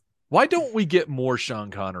Why don't we get more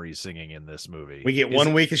Sean Connery singing in this movie? We get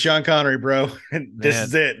 1 week of Sean Connery, bro. This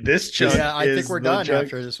is it. This chunk. Yeah, I think we're done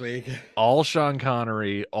after this week. All Sean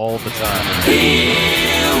Connery all the time. Here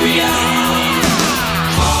we are,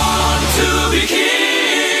 born to be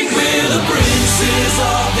king. We're the princes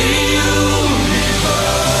of the universe.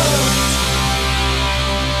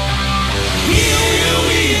 Here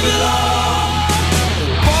we belong,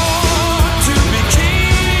 born to be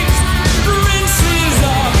kings, princes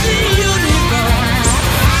of the universe.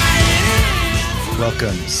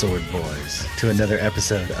 Welcome, Sword Boys, to another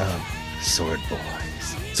episode of Sword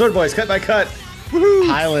Boys. Sword Boys, cut by cut. Woohoo!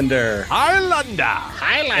 Highlander.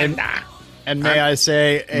 And may I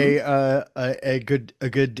say a good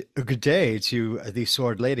day to the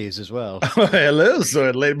sword ladies as well. Hello,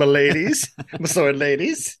 my ladies. My sword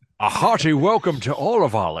ladies. A hearty welcome to all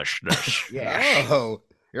of our listeners. Oh,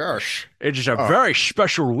 yes. It is a very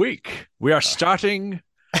special week. We are starting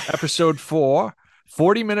episode 4,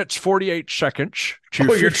 40 minutes, 48 seconds.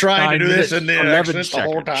 To You're trying to do this in the 11 accent the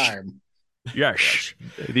whole time. Yes.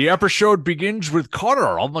 The episode begins with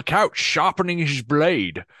Connor on the couch sharpening his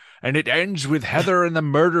blade, and it ends with Heather in the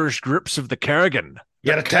murderous grips of the Kerrigan.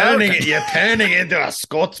 You're turning into a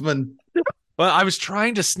Scotsman. Well, I was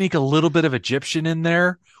trying to sneak a little bit of Egyptian in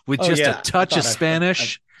there with just a touch of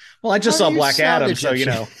Spanish. I just saw Black Adam, so you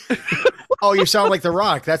know. Oh, you sound like The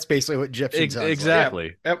Rock. That's basically what Egyptian sounds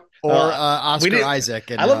exactly. Like. Yep. Or Oscar Isaac.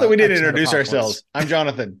 And, I love that we didn't X-Men introduce Apocalypse. ourselves. I'm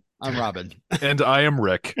Jonathan. I'm Robin. And I am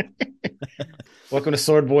Rick. Welcome to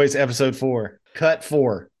Sword Boys episode 4. Cut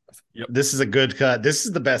 4. Yep. This is a good cut. This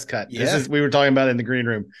is the best cut. Yeah. We were talking about it in the green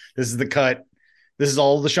room. This is the cut. This is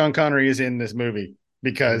all the Sean Connery is in this movie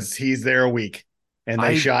because he's there a week and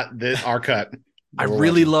they shot our cut. I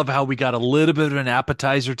really love how we got a little bit of an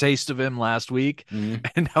appetizer taste of him last week,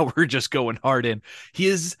 and now we're just going hard in. He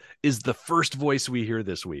is the first voice we hear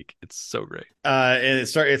this week. It's so great. And it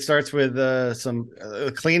starts with some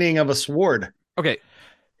cleaning of a sword. Okay.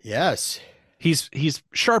 Yes. He's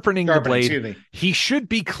sharpening the blade. Excuse me. He should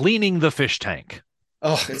be cleaning the fish tank.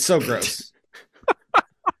 Oh, it's so gross.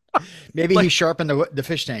 Maybe he sharpened the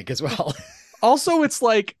fish tank as well. Also, it's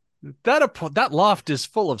like that loft is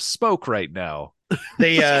full of smoke right now.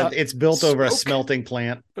 It's built over a Smoke. smelting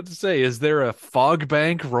plant. But to say, is there a fog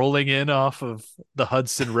bank rolling in off of the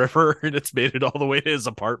Hudson River and it's made it all the way to his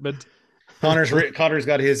apartment? Connor's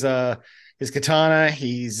got his katana.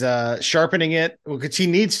 He's sharpening it because he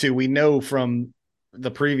needs to. We know from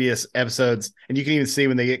the previous episodes, and you can even see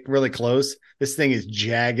when they get really close, this thing is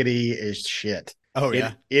jaggedy as shit. Oh,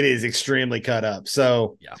 yeah. It is extremely cut up.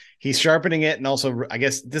 So Yeah. he's sharpening it, and also, I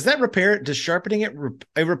guess, does that repair it? Does sharpening it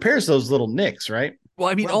repairs those little nicks, right? Well,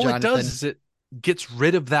 I mean, Well, all Jonathan, it does is it gets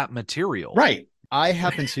rid of that material. Right. I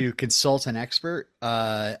happen to consult an expert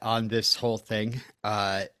on this whole thing.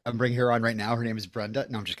 I'm bringing her on right now. Her name is Brenda.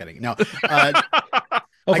 No, I'm just kidding. No. From I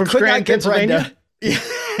could Scranton, not get Pennsylvania? Brenda.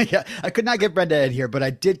 Yeah, I could not get Brenda in here, but I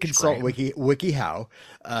did consult WikiHow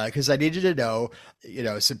because I needed to know,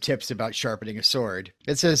 some tips about sharpening a sword.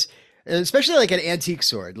 It says, especially like an antique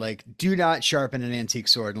sword, like do not sharpen an antique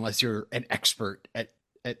sword unless you're an expert at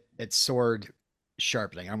sword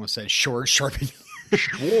sharpening. I almost said sword sharpening.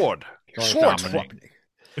 Sword. Sword sharpening.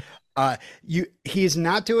 He's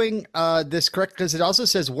not doing this correct because it also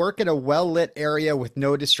says work in a well-lit area with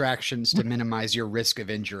no distractions to minimize your risk of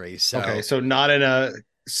injury. So Okay, so not in a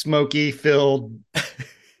smoky filled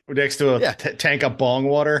next to a tank of bong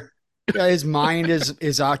water. yeah, his mind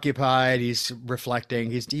is occupied. He's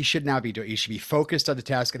reflecting. He should not be doing. He should be focused on the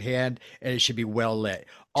task at hand, and it should be well lit.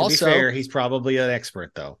 To Also, be fair, he's probably an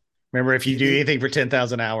expert, though. Remember, if you do anything for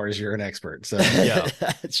 10,000 hours, you're an expert. So yeah,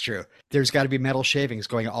 that's true. There's got to be metal shavings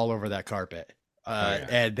going all over that carpet.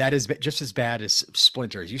 And that is just as bad as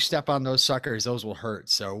splinters. You step on those suckers, those will hurt.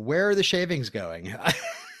 So where are the shavings going?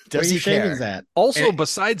 Does he shavings at? Also,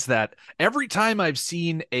 besides that, every time I've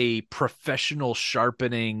seen a professional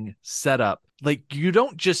sharpening setup, like you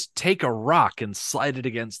don't just take a rock and slide it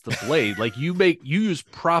against the blade. Like you use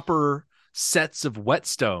proper sets of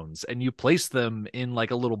whetstones and you place them in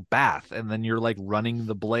like a little bath, and then you're like running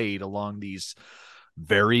the blade along these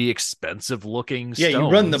very expensive looking stones. You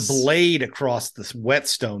run the blade across this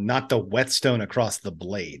whetstone, not the whetstone across the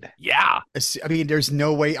blade. Yeah. I mean, there's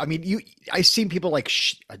no way. I mean, I've seen people I've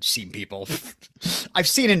seen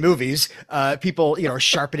in movies, people,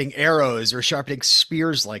 sharpening arrows or sharpening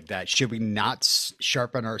spears like that. Should we not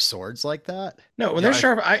sharpen our swords like that? No, when they're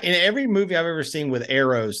sharp, in every movie I've ever seen with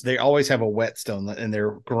arrows, they always have a whetstone and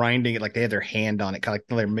they're grinding it like they have their hand on it, kind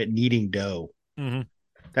of like they're kneading dough. Mm-hmm.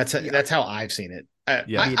 That's how I've seen it.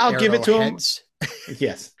 Yeah. I'll give it to him. Heads?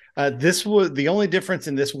 Yes. This was the only difference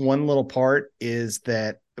in this one little part is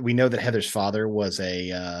that we know that Heather's father was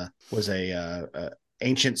a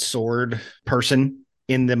ancient sword person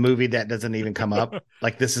in the movie that doesn't even come up.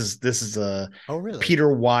 Like this is a Oh, really?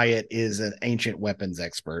 Peter Wyatt is an ancient weapons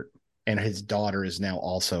expert, and his daughter is now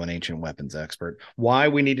also an ancient weapons expert. Why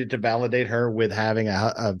we needed to validate her with having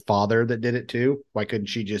a father that did it too? Why couldn't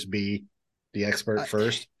she just be the expert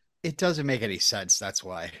first? It doesn't make any sense. That's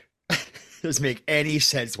why. It doesn't make any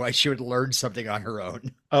sense why she would learn something on her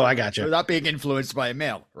own Oh, I got you. without being influenced by a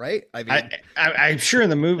male, right? I mean, I'm sure in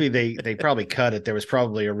the movie they probably cut it. There was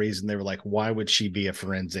probably a reason. They were like, why would she be a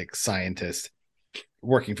forensic scientist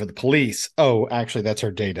working for the police? Oh, actually, that's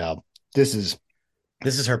her day job. This is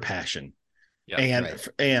her passion. Yeah,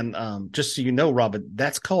 and just so you know, Robin,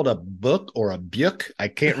 that's called a book or a book. I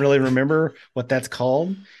can't really remember what that's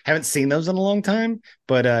called. Haven't seen those in a long time.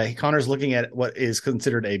 But Connor's looking at what is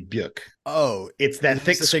considered a book. oh, It's that is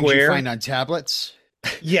thick this the things you square. find on tablets.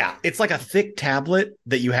 Yeah, it's like a thick tablet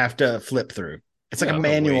that you have to flip through. It's like Yeah, a what a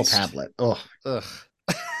manual waste. tablet. Oh, Ugh.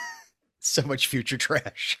 So much future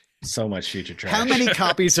trash. so much future trash. How many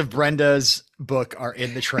copies of Brenda's book are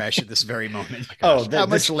in the trash at this very moment? Oh, How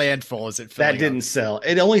much landfill is it that filling didn't up? sell.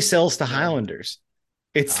 It only sells to Highlanders.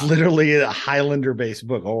 It's literally a Highlander based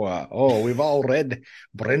book. We've all read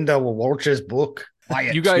Brenda Walsh's book.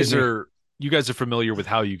 Wyatt, you guys excuse me. are familiar with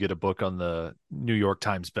how you get a book on the New York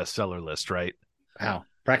Times bestseller list, right? How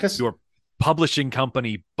practice? Your publishing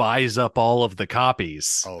company buys up all of the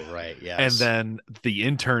copies. Oh, right. Yes. And then the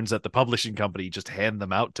interns at the publishing company just hand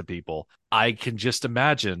them out to people. I can just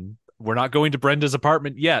imagine, we're not going to Brenda's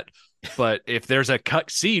apartment yet, but if there's a cut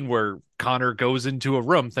scene where Connor goes into a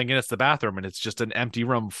room thinking it's the bathroom and it's just an empty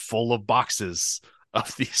room full of boxes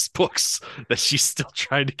of these books that she's still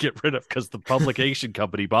trying to get rid of because the publication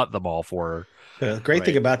company bought them all for her. The great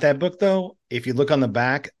thing about that book, though, if you look on the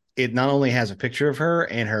back, it not only has a picture of her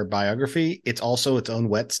and her biography, it's also its own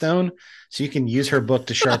whetstone. So you can use her book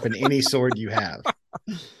to sharpen any sword you have.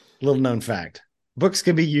 Little known fact. Books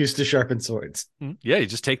can be used to sharpen swords. Yeah, you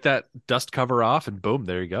just take that dust cover off and boom,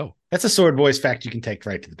 there you go. That's a Sword Boys fact you can take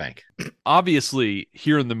right to the bank. Obviously,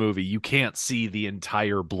 here in the movie, you can't see the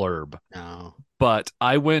entire blurb, No. but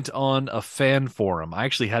I went on a fan forum. I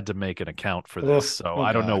actually had to make an account for this, so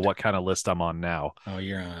I don't know God. what kind of list I'm on now. Oh,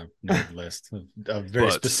 you're on a nerd list, a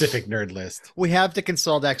very specific nerd list. We have to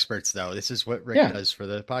consult experts, though. This is what Rick does for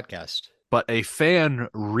the podcast. But a fan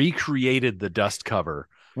recreated the dust cover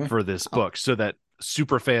for this book so that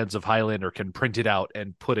super fans of Highlander can print it out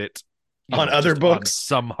and put it on other books,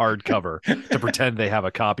 on some hardcover to pretend they have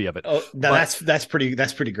a copy of it. Oh, that's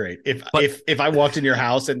pretty great. If I walked in your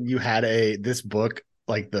house and you had this book,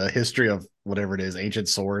 like the history of whatever it is, ancient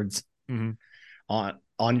swords,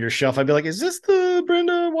 on your shelf, I'd be like, is this the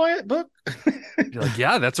Brenda Wyatt book? You're like,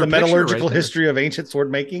 yeah, that's the metallurgical history of ancient sword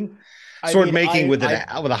making. With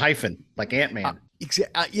a hyphen, like Ant-Man.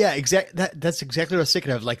 Yeah, exactly. That's exactly what I was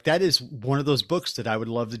thinking of. Like, that is one of those books that I would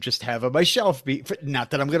love to just have on my shelf.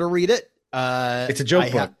 Not that I'm going to read it. It's a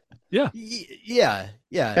joke book. Yeah.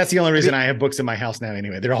 That's the only reason I have books in my house now.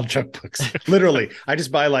 Anyway, they're all joke books. Literally, I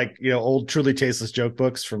just buy old, truly tasteless joke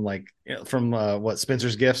books from what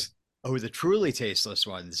Spencer's Gifts. Oh, the truly tasteless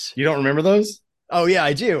ones. You don't remember those? Oh yeah,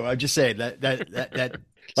 I do. I'm just saying that.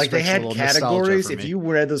 Like they had categories. If you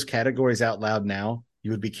read those categories out loud now,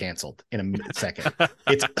 you would be canceled in a second.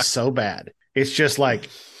 It's so bad. It's just like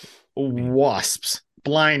wasps,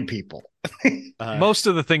 blind people, most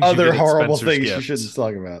of the things, other horrible things you shouldn't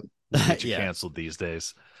talk about. Get you canceled these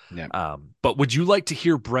days. Yeah. But would you like to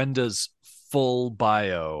hear Brenda's full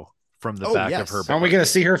bio from the back of her book? Aren't we going to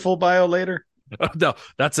see her full bio later? No,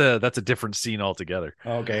 that's a different scene altogether.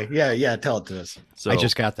 Okay. Yeah. Tell it to us. So I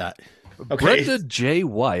just got that. Okay. Brenda J.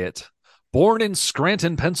 Wyatt, born in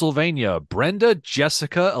Scranton, Pennsylvania, Brenda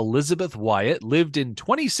Jessica Elizabeth Wyatt lived in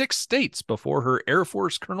 26 states before her Air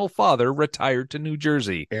Force Colonel father retired to New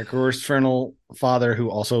Jersey. Air Force Colonel father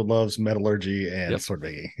who also loves metallurgy and sword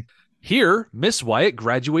making. Here, Miss Wyatt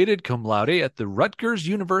graduated cum laude at the Rutgers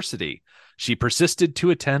University. She persisted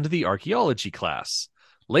to attend the archaeology class.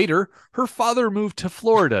 Later, her father moved to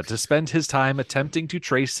Florida to spend his time attempting to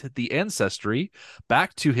trace the ancestry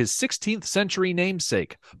back to his 16th century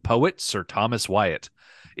namesake, poet Sir Thomas Wyatt.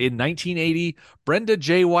 In 1980, Brenda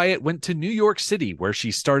J. Wyatt went to New York City, where she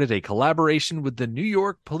started a collaboration with the New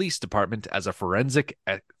York Police Department as a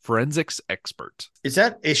forensics expert.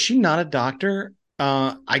 Is she not a doctor?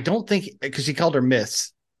 I don't think, because he called her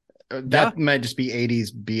Miss. That might just be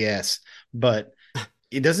 80s BS, but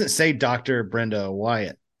it doesn't say Dr. Brenda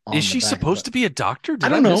Wyatt. Is she supposed to be a doctor? I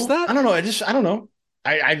don't know. Miss that? I don't know. I don't know.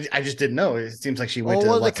 I just didn't know. It seems like she went to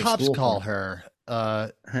what do the cops call her?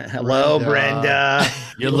 Hello, Brenda.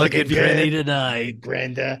 You're looking pretty tonight.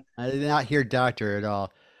 Brenda. I did not hear doctor at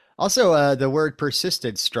all. Also, the word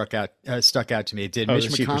persisted stuck out to me. Did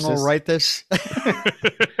Mitch she McConnell persists? write this?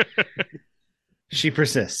 She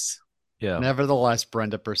persists. Yeah. Nevertheless,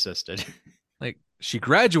 Brenda persisted. Like she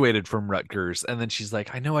graduated from Rutgers and then she's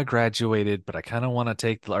like, I know I graduated, but I kind of want to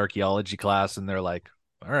take the archaeology class. And they're like,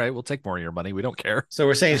 all right, we'll take more of your money. We don't care. So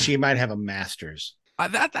we're saying she might have a master's.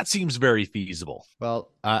 That seems very feasible.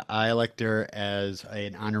 Well, I elect her as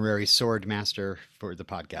an honorary sword master for the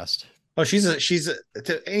podcast. Oh,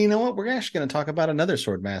 and you know what? We're actually going to talk about another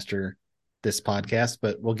sword master this podcast,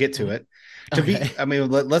 but we'll get to it.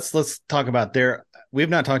 Let's talk about we've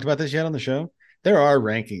not talked about this yet on the show. There are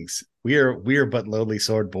rankings. We are but lowly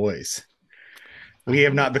sword boys. We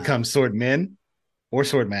have not become sword men or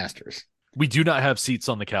sword masters. We do not have seats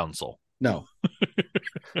on the council. No.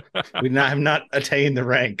 have not attained the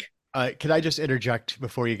rank. Can I just interject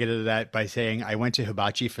before you get into that by saying I went to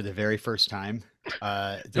hibachi for the very first time.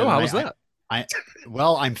 How was that?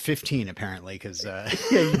 I'm 15 apparently because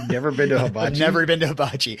you've never been to hibachi. I've never been to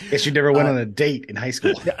hibachi. Guess you never went on a date in high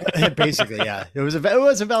school. Basically, yeah. It was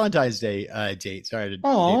a Valentine's Day date. Sorry to do the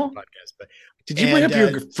podcast, but did you bring up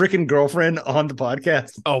your freaking girlfriend on the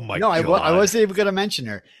podcast? Oh my god! No, I wasn't even going to mention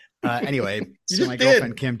her. Anyway, so my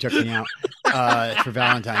girlfriend Kim took me out for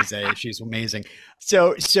Valentine's Day. She's amazing.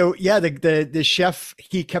 So yeah, the chef,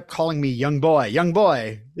 he kept calling me young boy.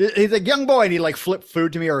 He's like young boy, and he like flip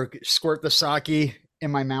food to me or squirt the sake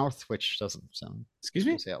in my mouth, which doesn't sound. Excuse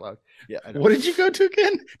me. Say out loud. Yeah. What did you go to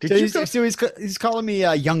again? He's calling me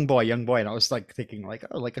young boy, and I was like thinking like,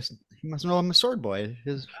 oh, he must know I'm a sword boy.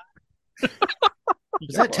 Is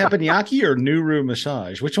that teppanyaki or Nuru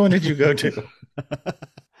massage? Which one did you go to?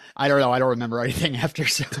 I don't know. I don't remember anything after.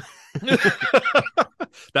 So.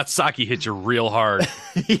 That sake hit you real hard.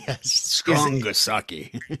 Yes, strong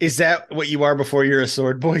sake. Is that what you are before you're a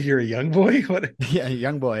sword boy? You're a young boy? What? Yeah,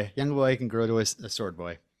 young boy. Young boy can grow to a sword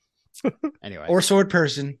boy. Anyway, or sword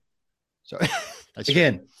person. So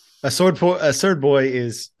again, a sword boy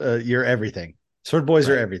is your everything. Sword boys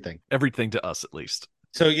are everything. Everything to us, at least.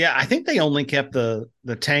 So yeah, I think they only kept the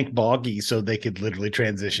tank boggy so they could literally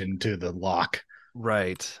transition to the lock.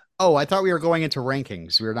 Right. Oh, I thought we were going into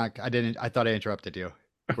rankings. We're not. I thought I interrupted you.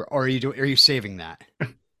 Or are you saving that?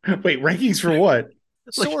 Wait, rankings for what?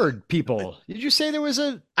 Sword people. Did you say there was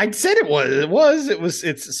a? I said it was.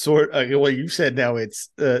 It's sword. Well, you said now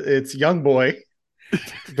it's young boy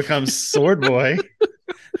becomes sword boy,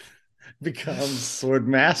 becomes sword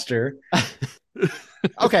master.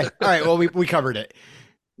 Okay. All right. Well, we covered it.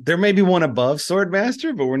 There may be one above sword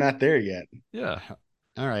master, but we're not there yet. Yeah.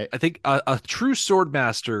 All right. I think a true sword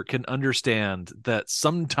master can understand that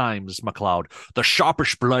sometimes, MacLeod, the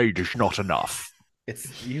sharpest blade is not enough.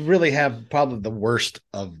 You really have probably the worst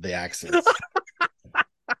of the accents.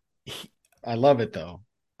 I love it though.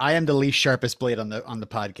 I am the least sharpest blade on the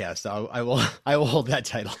podcast. I will hold that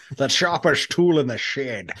title. The sharpest tool in the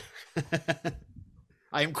shed.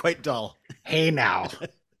 I am quite dull. Hey now,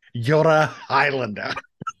 you're a Highlander.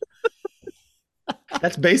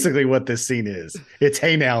 That's basically what this scene is. It's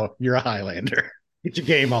hey now, you're a Highlander. Get your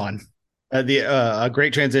game on. A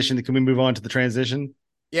great transition. Can we move on to the transition?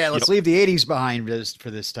 Yeah, let's leave the 80s behind for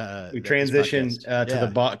this. We transition to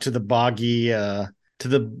the boggy, to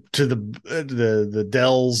the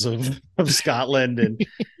dells of Scotland,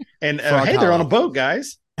 and hey, they're on a boat,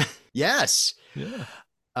 guys. Yes. Yeah.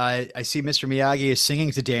 I see Mr. Miyagi is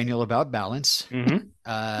singing to Daniel about balance.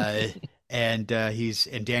 Mm-hmm. And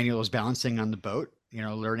Daniel is balancing on the boat,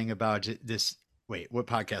 learning about this. Wait, what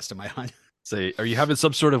podcast am I on? Say, are you having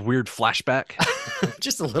some sort of weird flashback?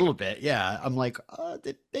 Just a little bit. Yeah. I'm like,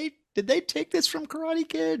 did they take this from Karate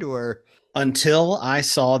Kid or? Until I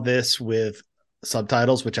saw this with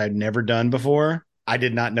subtitles, which I'd never done before, I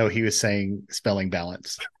did not know he was saying spelling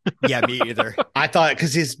balance. Yeah, me either. I thought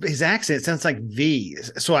because his accent sounds like V.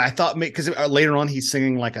 So I thought because later on he's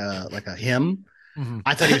singing like a hymn. Mm-hmm.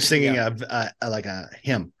 I thought he was singing like a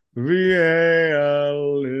hymn.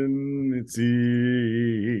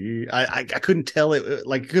 I couldn't tell it.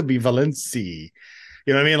 Like it could be Valenci.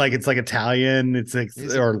 You know what I mean? Like it's like Italian. It's like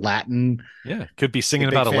or Latin. Yeah, could be singing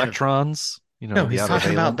about electrons. No, he's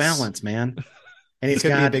talking about balance, man. And he's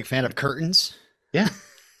be a big fan of curtains. Yeah.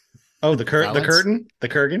 Oh, the curtain, the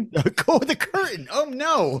Kurgan. Go with the curtain. Oh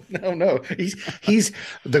no. No. He's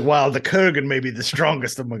while the Kurgan may be the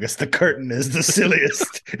strongest among us, the curtain is the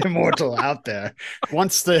silliest immortal out there.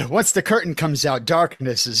 Once the curtain comes out,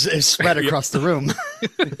 darkness is spread across the room.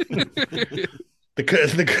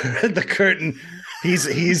 The curtain.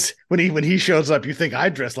 He's when he shows up, you think I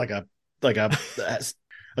dress like a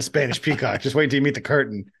a Spanish peacock. Just wait till you meet the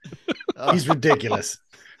curtain. He's ridiculous.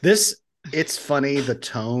 It's funny, the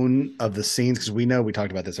tone of the scenes, because we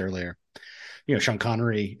talked about this earlier. Sean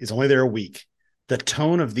Connery is only there a week. The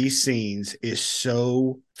tone of these scenes is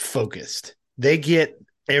so focused.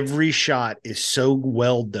 Every shot is so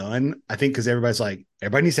well done. I think because everybody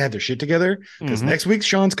needs to have their shit together, because next week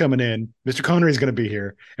Sean's coming in. Mr. Connery's going to be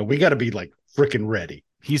here, and we got to be like freaking ready.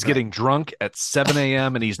 He's getting drunk at 7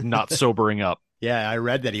 a.m. and he's not sobering up. Yeah, I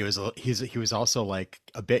read that he was also like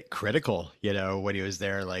a bit critical, when he was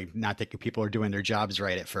there, like not thinking people are doing their jobs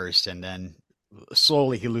right at first, and then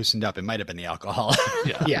slowly he loosened up. It might have been the alcohol.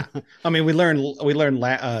 Yeah. I mean, we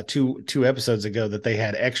learned two episodes ago that they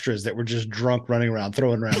had extras that were just drunk running around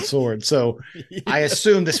throwing around swords. So I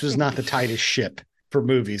assume this was not the tightest ship for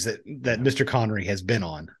movies that Mr. Connery has been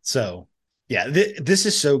on. So yeah, this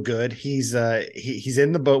is so good. He's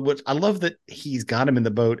in the boat, which I love that he's got him in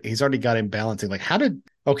the boat. He's already got him balancing. Like,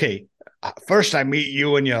 first I meet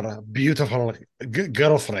you and your beautiful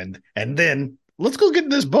girlfriend, and then let's go get in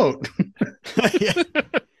this boat.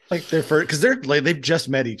 Like they've just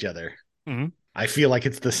met each other. Mm-hmm. I feel like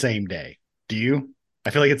it's the same day. Do you? I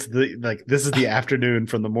feel like this is the afternoon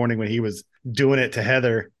from the morning when he was doing it to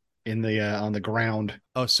Heather in the on the ground.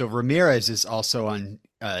 Oh, so Ramirez is also on.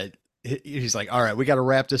 He's like, all right, we got to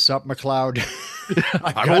wrap this up, McLeod.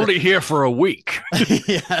 I'm only here for a week.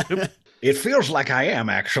 Yeah. It feels like I am,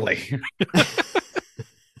 actually.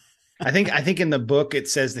 I think in the book it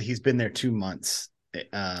says that he's been there 2 months.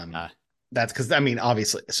 That's because, I mean,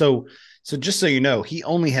 obviously. So just so you know, he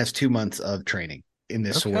only has 2 months of training in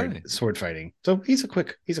this sword fighting. So he's a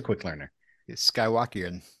quick learner. It's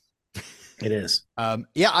Skywalkerian. It is.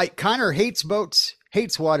 Connor hates boats,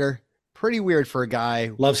 hates water. Pretty weird for a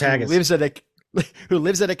guy loves haggis. Who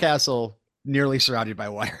lives at a castle nearly surrounded by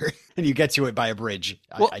water, and you get to it by a bridge.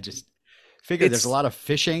 Well, I just figured there's a lot of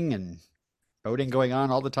fishing and boating going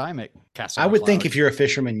on all the time at Castle. I would think if you're a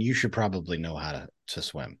fisherman, you should probably know how to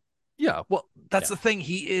swim. Yeah, well, that's the thing.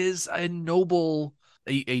 He is a nobly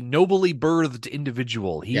birthed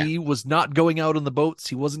individual. He was not going out on the boats.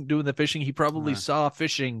 He wasn't doing the fishing. He probably saw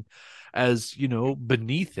fishing as,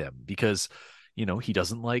 beneath him, because he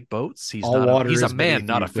doesn't like boats. He's a man,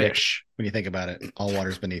 not a fish. When you think about it, all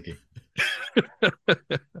water's beneath you.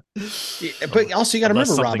 But also you got to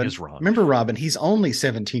remember, Robin. Remember, Robin. He's only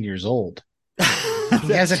 17 years old.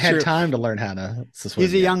 He hasn't had time to learn how to swim.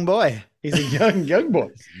 He's a young boy. He's a young boy.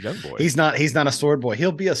 He's not a sword boy.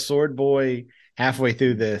 He'll be a sword boy halfway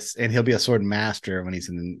through this, and he'll be a sword master when he's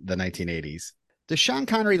in the 1980s. Does Sean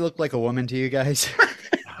Connery look like a woman to you guys?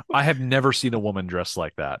 I have never seen a woman dressed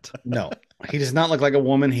like that. No, he does not look like a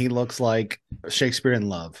woman. He looks like Shakespeare in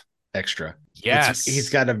Love extra. Yes. He's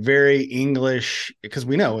got a very English, because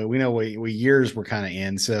we know what years we're kind of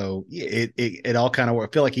in. So it all kind of, I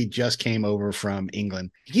feel like he just came over from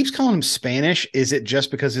England. He keeps calling him Spanish. Is it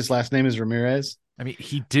just because his last name is Ramirez? I mean,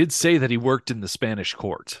 he did say that he worked in the Spanish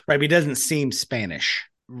court. Right. But he doesn't seem Spanish.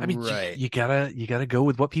 I mean, right. you gotta go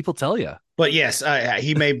with what people tell you. But yes,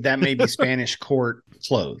 that may be Spanish court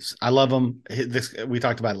clothes. I love them. We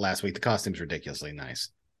talked about it last week. The costume's ridiculously nice.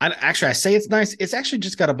 I say it's nice. It's actually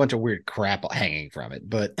just got a bunch of weird crap hanging from it,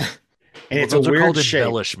 it's a weird shape.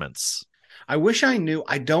 Embellishments. I wish I knew.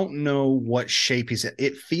 I don't know what shape he's in.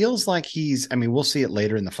 It feels like we'll see it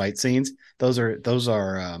later in the fight scenes. Those are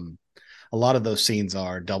a lot of those scenes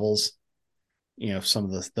are doubles. Some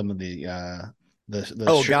of the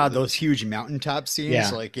those huge mountaintop scenes. Yeah.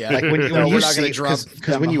 Like when you see, because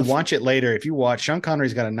when you watch it later, if you watch, Sean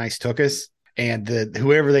Connery's got a nice tuchus, and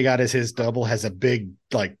whoever they got as his double has a big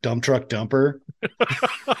dump truck dumper.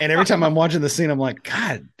 And every time I'm watching the scene, I'm like,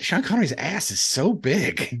 God, Sean Connery's ass is so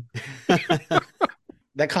big.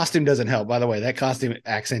 That costume doesn't help, by the way. That costume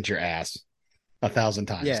accents your ass 1,000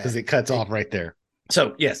 times because it cuts off right there.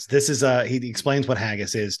 So yes, this is he explains what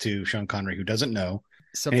haggis is to Sean Connery, who doesn't know.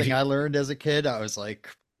 Something I learned as a kid. I was like,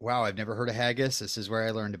 wow, I've never heard of haggis. This is where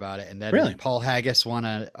I learned about it. And then Paul Haggis won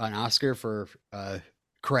an Oscar for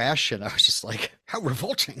Crash, and I was just like, how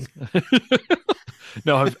revolting.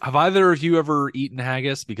 No, have either of you ever eaten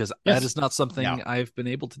haggis? Because that is not something I've been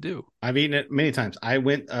able to do. I've eaten it many times. I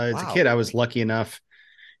went as a kid. I was lucky enough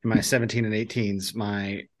in my 17 and 18s.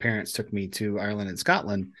 My parents took me to Ireland and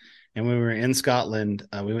Scotland, and when we were in Scotland,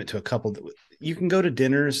 we went to a couple. You can go to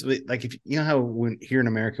dinners, like if you know how here in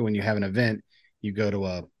America, when you have an event, you go to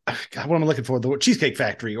what am I looking for? The Cheesecake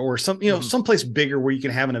Factory or someplace bigger where you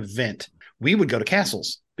can have an event. We would go to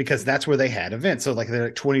castles because that's where they had events. So they're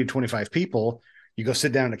like 20 to 25 people. You go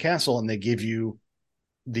sit down in a castle and they give you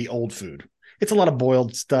the old food. It's a lot of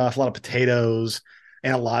boiled stuff, a lot of potatoes,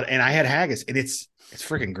 and I had haggis, and it's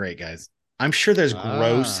freaking great, guys. I'm sure there's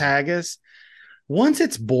gross haggis. Once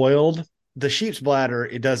it's boiled, the sheep's bladder,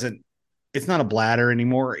 it's not a bladder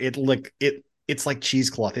anymore. It's like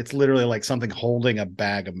cheesecloth. It's literally like something holding a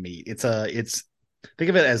bag of meat. Think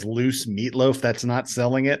of it as loose meatloaf that's not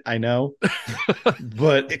selling it. I know,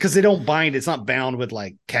 but because they don't bind, it's not bound with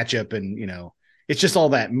like ketchup and, it's just all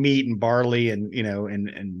that meat and barley and,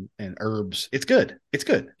 and herbs. It's good. It's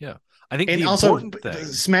good. Yeah. I think and the also important thing,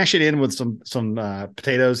 smash it in with some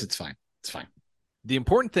potatoes. It's fine. It's fine. The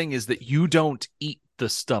important thing is that you don't eat the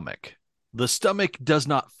stomach. The stomach does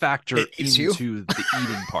not factor into the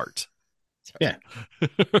eating part. Yeah.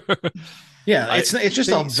 Yeah. It's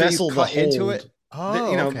just a vessel to hold into it.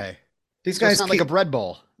 Oh, okay. These guys sound like a bread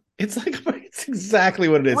bowl. It's exactly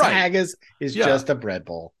what it is. Right. Haggis is just a bread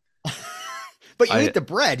bowl. But you eat the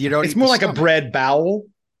bread. You don't. It's more like a bread bowel.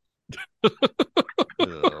 That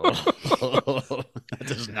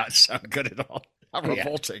does not sound good at all. How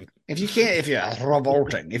revolting. If you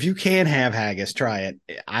can have haggis, try it.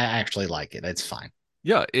 I actually like it. It's fine.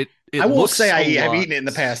 Yeah, I won't say I've eaten it in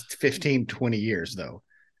the past 15, 20 years though.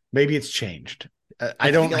 Maybe it's changed.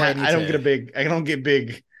 I don't get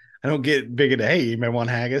big into, hey, you may want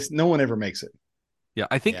haggis. No one ever makes it. Yeah,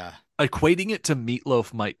 I think equating it to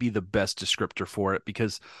meatloaf might be the best descriptor for it,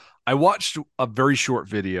 because I watched a very short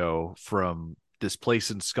video from this place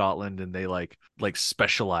in Scotland, and they like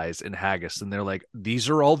specialize in haggis, and they're like, these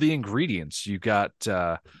are all the ingredients. You got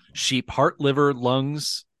sheep heart, liver,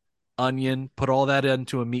 lungs, onion, put all that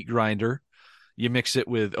into a meat grinder. You mix it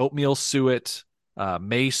with oatmeal, suet,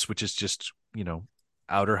 mace, which is just,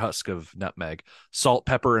 outer husk of nutmeg, salt,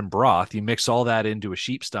 pepper, and broth. You mix all that into a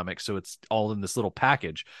sheep stomach, so it's all in this little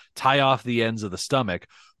package. Tie off the ends of the stomach,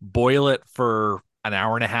 boil it for an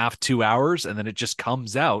hour and a half, 2 hours, and then it just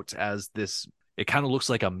comes out as this. It kind of looks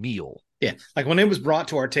like a meal. Yeah, like when it was brought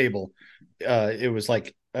to our table, it was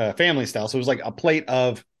like family style. So it was like a plate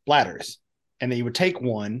of bladders, and then you would take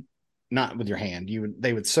one, not with your hand.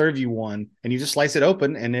 They would serve you one, and you just slice it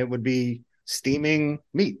open, and it would be steaming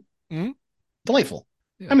meat. Mm-hmm. Delightful.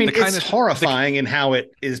 Yeah. I mean, it's horrifying in how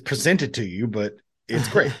it is presented to you, but it's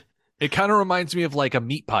great. It kind of reminds me of like a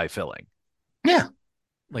meat pie filling. Yeah.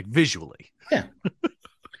 Like visually. Yeah.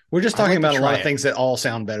 We're just talking about a lot of things that all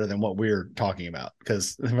sound better than what we're talking about,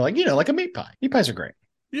 because we're like, like a meat pie. Meat pies are great.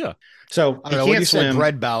 Yeah. So I don't know, when you said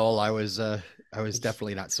bread bowel, I was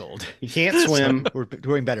definitely not sold. He can't swim. We're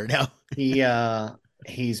doing better now.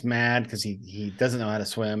 He's mad because he doesn't know how to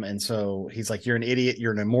swim, and so he's like, "You're an idiot.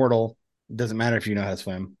 You're an immortal. It doesn't matter if you know how to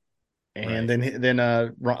swim." And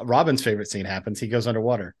then Robin's favorite scene happens. He goes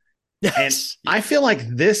underwater. Yes. And I feel like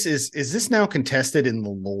is this now contested in the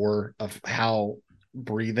lore of how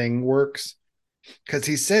breathing works? Because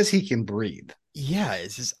he says he can breathe. Yeah,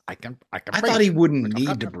 it's just I can I thought he wouldn't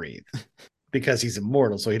need to breathe because he's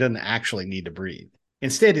immortal, so he doesn't actually need to breathe.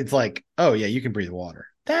 Instead, it's like, oh yeah, you can breathe water.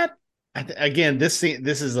 Again, this scene,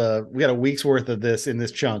 we got a week's worth of this in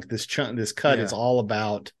this chunk. This cut is all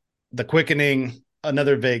about the quickening.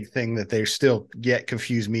 Another vague thing that they still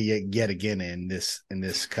confuse me yet again in this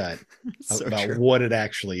cut so about true. What it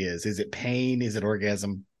actually is. Is it pain? Is it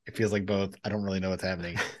orgasm? It feels like both. I don't really know what's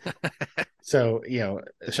happening. So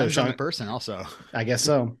Sean person also, I guess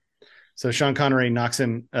so. So Sean Connery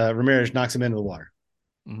Ramirez knocks him into the water.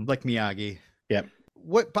 Like Miyagi. Yep.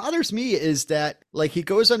 What bothers me is that like he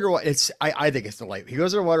goes underwater. I think it's the light. He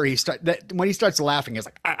goes underwater. When he starts laughing, it's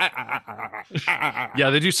like yeah.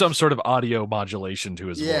 They do some sort of audio modulation to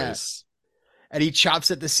his voice, and he chops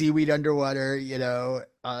at the seaweed underwater.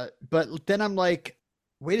 But then I'm like,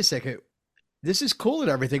 wait a second, this is cool and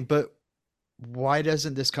everything, but why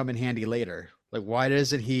doesn't this come in handy later? Like, why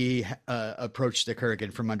doesn't he approach the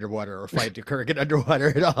Kurgan from underwater or fight the Kurgan underwater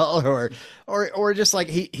at all? Or just like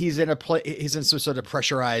he's in some sort of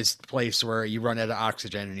pressurized place where you run out of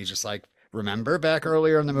oxygen and he's just like, remember back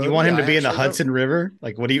earlier in the movie? You want him to be in the Hudson River?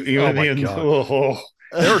 Like, what do you want to be in? Oh.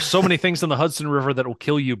 There are so many things in the Hudson River that will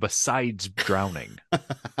kill you besides drowning.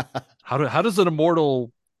 How does an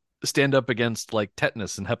immortal stand up against like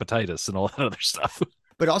tetanus and hepatitis and all that other stuff?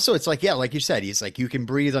 But also it's like, yeah, like you said, he's like, you can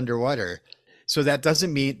breathe underwater. So that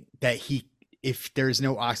doesn't mean that if there's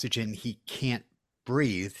no oxygen, he can't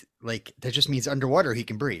breathe. Like that just means underwater he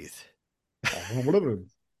can breathe. I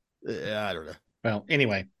don't know. Well,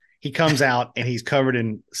 anyway, he comes out and he's covered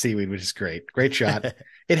in seaweed, which is great. Great shot.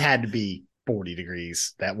 It had to be 40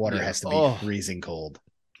 degrees. That water has to be freezing cold.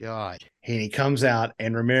 God. And he comes out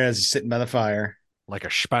and Ramirez is sitting by the fire. Like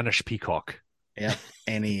a Spanish peacock. Yeah.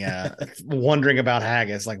 And he wondering about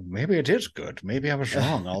haggis, like, maybe it is good. Maybe I was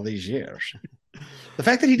wrong all these years. The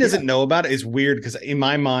fact that he doesn't know about it is weird because in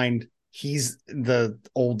my mind, he's the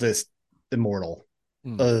oldest immortal.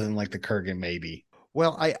 other than like the Kurgan, maybe.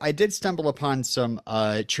 Well, I did stumble upon some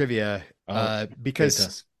trivia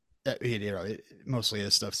because mostly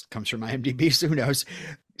this stuff comes from IMDb, so who knows?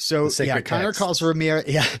 So Connor calls Ramirez.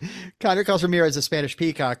 Yeah, Connor calls Ramirez a Spanish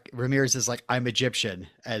peacock. Ramirez is like, "I'm Egyptian,"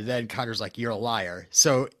 and then Connor's like, "You're a liar."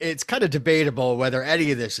 So it's kind of debatable whether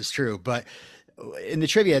any of this is true. But in the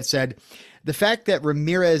trivia, it said the fact that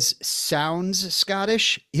Ramirez sounds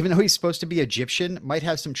Scottish, even though he's supposed to be Egyptian, might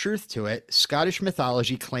have some truth to it. Scottish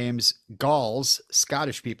mythology claims Gauls,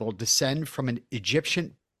 Scottish people, descend from an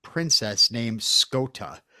Egyptian princess named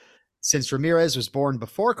Scota. Since Ramirez was born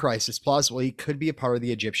before Christ, it's plausible he could be a part of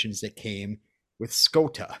the Egyptians that came with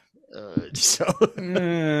Scota. Okay. So,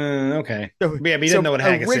 yeah, but he didn't know what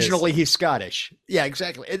haggis originally is. He's Scottish. Yeah,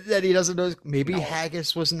 exactly. And then he doesn't know. Maybe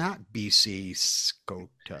haggis was not BC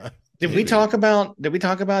Scota. Did we talk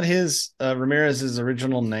about his Ramirez's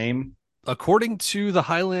original name? According to the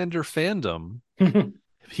Highlander fandom,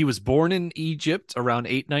 he was born in Egypt around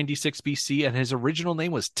 896 BC, and his original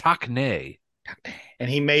name was Takne. And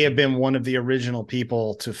he may have been one of the original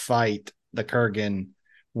people to fight the Kurgan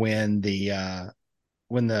when the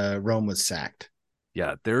Rome was sacked.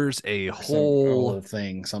 Yeah, there's a whole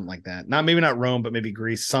thing, something like that. Maybe not Rome, but maybe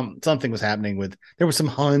Greece. Something was happening there were some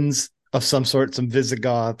Huns of some sort, some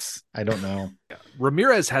Visigoths. I don't know.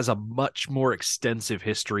 Ramirez has a much more extensive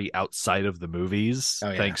history outside of the movies,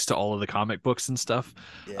 thanks to all of the comic books and stuff.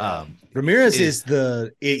 Yeah. Ramirez he's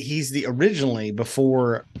the originally,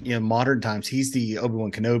 before modern times, he's the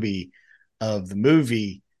Obi-Wan Kenobi of the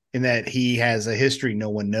movie, in that he has a history no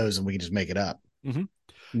one knows and we can just make it up. Mm-hmm.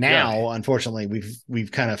 Now, unfortunately,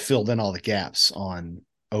 we've kind of filled in all the gaps on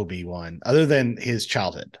Obi-Wan, other than his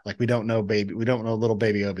childhood. Like we don't know little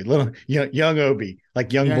baby Obi, little young Obi,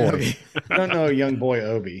 like young boy. We don't know young boy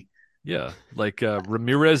Obi. Yeah, like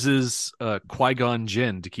Ramirez's Qui-Gon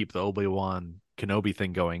Jinn, to keep the Obi-Wan Kenobi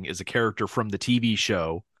thing going, is a character from the TV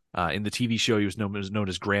show. In the TV show, he was known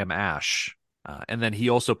as Graham Ash, and then he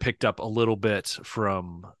also picked up a little bit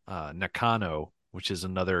from Nakano, which is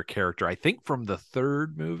another character, I think, from the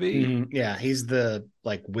third movie. Yeah, he's the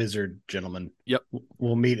wizard gentleman. Yep.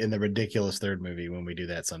 We'll meet in the ridiculous third movie when we do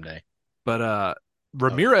that someday. But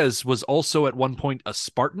Ramirez was also at one point a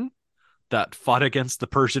Spartan that fought against the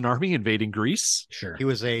Persian army invading Greece. Sure. He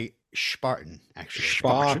was a Spartan, actually.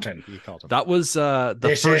 Spartan. He called him. That was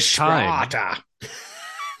the first time.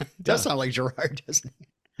 Does sound like Gerard, doesn't it?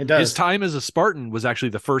 It does. His time as a Spartan was actually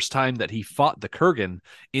the first time that he fought the Kurgan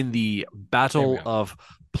in the Battle of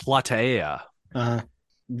Plataea.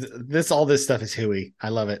 All this stuff is hooey. I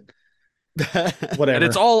love it. Whatever. And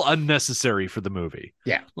it's all unnecessary for the movie.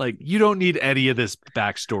 Yeah. Like, you don't need any of this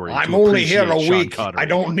backstory. I'm only here a week. Connery. I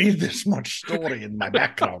don't need this much story in my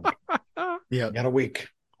background. Yeah. Got a week.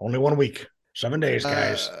 Only 1 week. 7 days,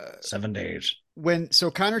 guys. 7 days. So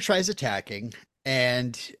Connor tries attacking,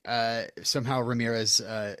 and somehow Ramirez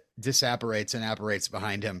disapparates and apparates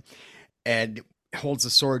behind him and holds a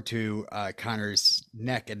sword to Connor's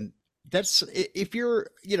neck. And that's, if you're,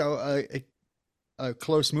 a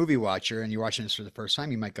close movie watcher and you're watching this for the first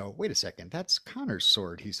time, you might go, wait a second, that's Connor's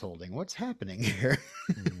sword he's holding. What's happening here?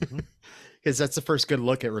 Because that's the first good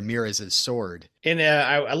look at Ramirez's sword. And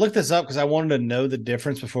I looked this up because I wanted to know the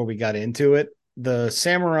difference before we got into it. The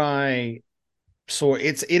samurai sword,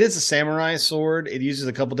 it is a samurai sword. It uses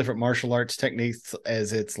a couple different martial arts techniques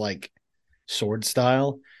as its sword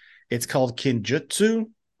style. It's called kinjutsu,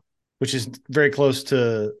 which is very close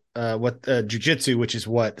to what jujitsu, which is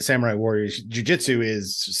what samurai warriors. Jujitsu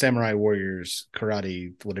is samurai warriors,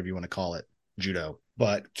 karate, whatever you want to call it, judo.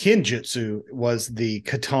 But kinjutsu was the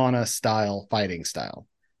katana style fighting style,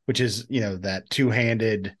 which is, that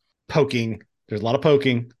two-handed poking. There's a lot of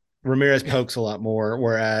poking. Ramirez pokes a lot more,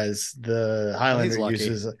 whereas the Highlander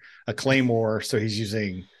uses a claymore, so he's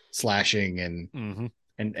using slashing and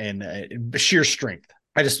sheer strength.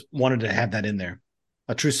 I just wanted to have that in there.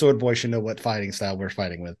 A true sword boy should know what fighting style we're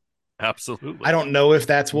fighting with. Absolutely. I don't know if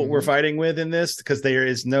that's what we're fighting with in this, because there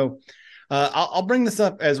is no. I'll bring this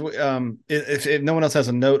up as if no one else has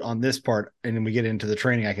a note on this part, and then we get into the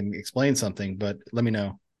training, I can explain something. But let me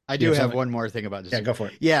know. I do have one more thing about this. Yeah, go for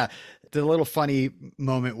it. Yeah, the little funny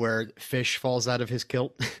moment where Fish falls out of his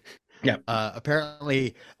kilt. Yeah.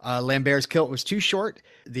 Apparently, Lambert's kilt was too short.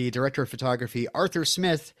 The director of photography, Arthur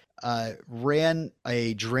Smith, ran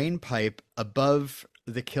a drain pipe above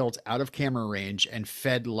the kilt out of camera range and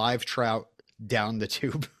fed live trout down the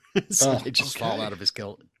tube. So they just fall out of his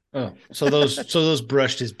kilt. Oh, so those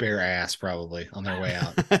brushed his bare ass probably on their way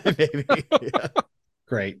out. Maybe. Yeah.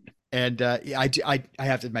 Great. And I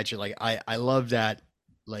have to mention, I love that,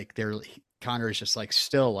 Connor is just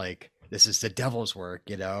still this is the devil's work,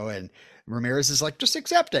 and Ramirez is like, just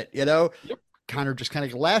accept it, Yep. Connor just kind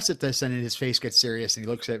of laughs at this, and then his face gets serious, and he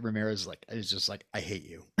looks at Ramirez like, it's just like, I hate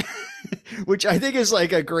you, which I think is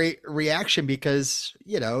like a great reaction because,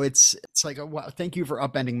 it's like, wow, thank you for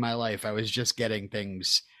upending my life. I was just getting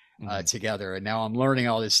things together, and now I'm learning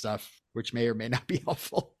all this stuff, which may or may not be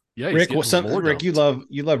helpful. Yeah, Rick, Rick, you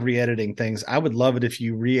love re-editing things. I would love it if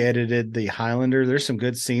you re-edited the Highlander. There's some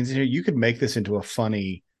good scenes in here. You could make this into a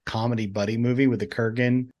funny comedy buddy movie with the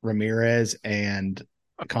Kurgan, Ramirez, and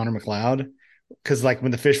Connor McLeod. Because like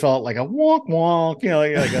when the fish fall, like a wonk wonk,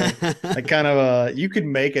 like kind of a. You could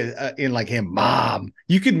make in like him, Mom.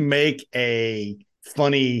 You could make a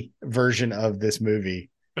funny version of this movie.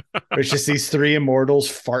 It's just these three immortals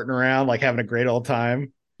farting around, like having a great old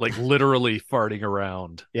time. Like literally farting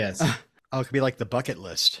around. Yes. Oh, it could be like the bucket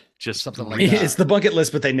list. Just something like that. It's the bucket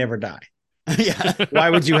list, but they never die. Yeah. Why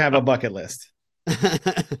would you have a bucket list?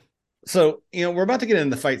 So, we're about to get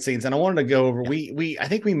into the fight scenes, and I wanted to go over. I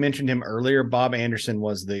think we mentioned him earlier. Bob Anderson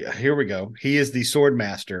was here we go. He is the sword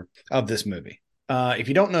master of this movie. If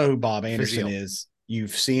you don't know who Bob Anderson is,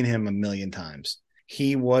 you've seen him a million times.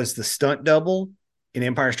 He was the stunt double in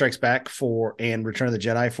Empire Strikes Back and Return of the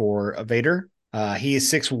Jedi for Vader. He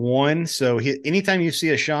is 6'1", so anytime you see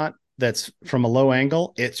a shot that's from a low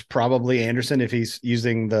angle, it's probably Anderson if he's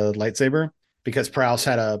using the lightsaber, because Prowse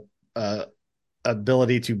had a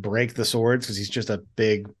ability to break the swords because he's just a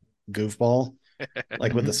big goofball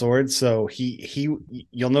like with the swords. So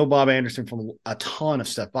you'll know Bob Anderson from a ton of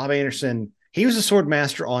stuff. Bob Anderson, he was a sword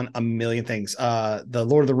master on a million things. The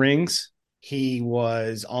Lord of the Rings, he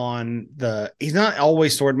was on he's not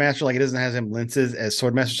always sword master, like it doesn't have him lenses as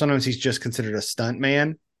sword master. Sometimes he's just considered a stunt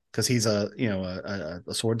man because he's a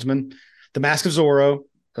swordsman. The Mask of Zorro,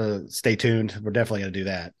 stay tuned, we're definitely going to do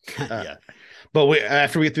that. Yeah. But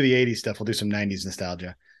after we get through the 80s stuff, we'll do some 90s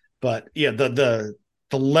nostalgia. But yeah, the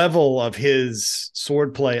level of his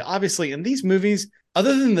sword play, obviously in these movies,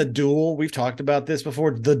 other than The Duel, we've talked about this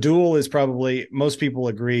before. The Duel is probably, most people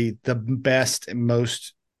agree, the best and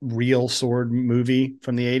most real sword movie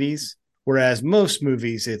from the 80s. Whereas most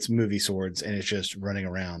movies, it's movie swords and it's just running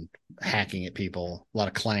around hacking at people, a lot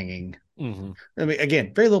of clanging. Mm-hmm. I mean,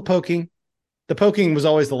 again, very little poking. The poking was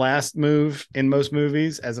always the last move in most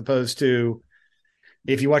movies, as opposed to,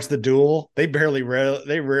 if you watch The Duel, they rarely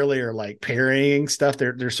are like parrying stuff.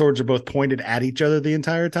 Their swords are both pointed at each other the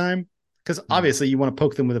entire time, because obviously you want to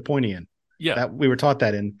poke them with a pointy end. Yeah, we were taught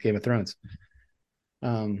that in Game of Thrones.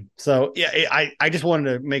 So yeah, I just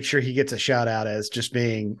wanted to make sure he gets a shout out as just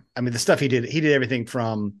being. I mean, the stuff he did everything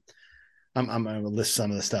from. I'm going to list some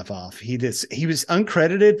of the stuff off. He was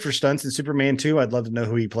uncredited for stunts in Superman 2. I'd love to know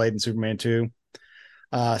who he played in Superman 2.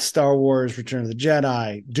 Star Wars, Return of the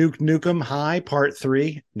Jedi, Duke Nukem High Part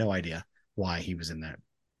 3. No idea why he was in that.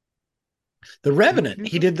 The Revenant.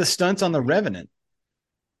 He did the stunts on The Revenant.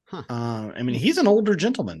 Huh. I mean, he's an older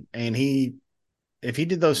gentleman, and if he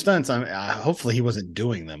did those stunts, hopefully he wasn't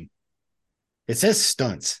doing them. It says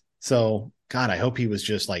stunts. So, God, I hope he was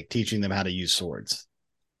just like teaching them how to use swords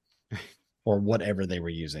or whatever they were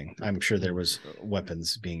using. I'm sure there was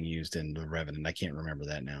weapons being used in The Revenant. I can't remember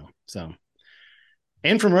that now. So,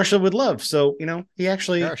 and From Russia with Love. So, he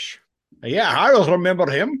actually, yeah, I don't remember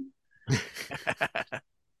him.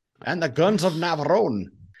 And the Guns of Navarone.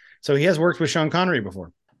 So he has worked with Sean Connery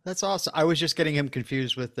before. That's awesome. I was just getting him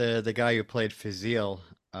confused with the guy who played Fazil,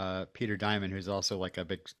 Peter Diamond, who's also like a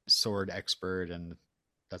big sword expert, and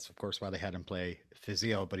that's of course why they had him play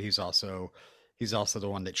Fazil. But he's also the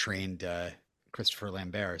one that trained Christopher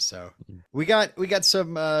Lambert. So we got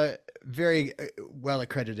some very well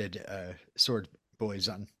accredited sword boys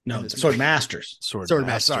on. No, sword masters. Sword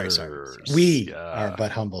masters. Sorry. We are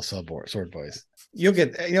but humble sword boys. You'll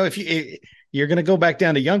get, if you're going to go back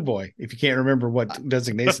down to young boy if you can't remember what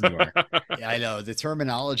designation you are. Yeah, I know. The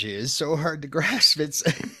terminology is so hard to grasp. It's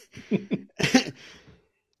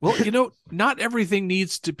well, not everything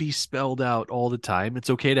needs to be spelled out all the time. It's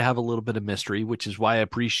okay to have a little bit of mystery, which is why I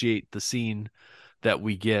appreciate the scene that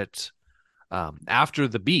we get after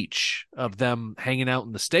the beach of them hanging out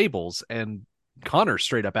in the stables, and Connor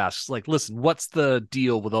straight up asks, like, listen, what's the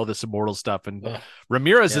deal with all this immortal stuff? And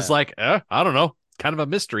Ramirez is like, I don't know, kind of a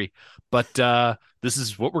mystery, but this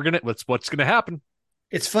is what what's going to happen.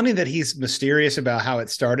 It's funny that he's mysterious about how it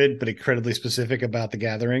started, but incredibly specific about the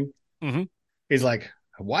gathering. Mm-hmm. He's like,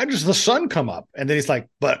 why does the sun come up? And then he's like,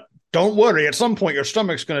 but don't worry, at some point your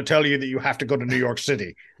stomach's going to tell you that you have to go to New York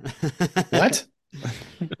City. What?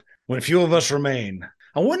 When few of us remain.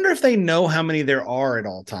 I wonder if they know how many there are at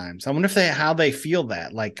all times. I wonder how they feel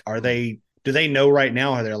that. Like, do they know right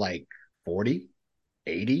now? Are there like 40,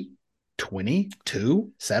 80, 20,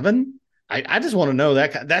 2, 7? I just want to know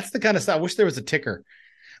that's the kind of stuff. I wish there was a ticker.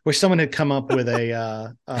 Wish someone had come up with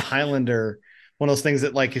a Highlander, one of those things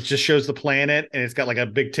that like it just shows the planet and it's got like a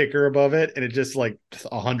big ticker above it, and it just like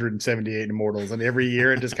 178 immortals, and every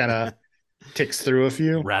year it just kind of ticks through a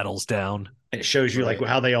few, rattles down. It shows you like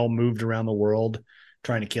how they all moved around the world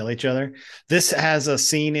trying to kill each other. This has a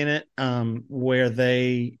scene in it where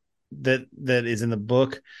that is in the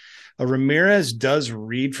book. Ramirez does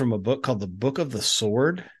read from a book called the Book of the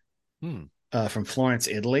Sword from Florence,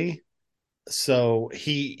 Italy. So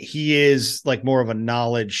he is like more of a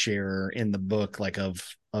knowledge sharer in the book, like of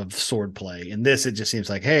sword play. In this, it just seems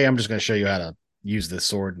like, hey, I'm just going to show you how to use this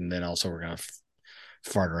sword, and then also we're going to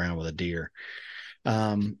fart around with a deer.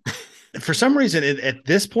 For some reason, at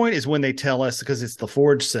this point is when they tell us, because it's the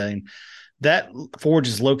forge saying that forge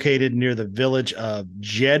is located near the village of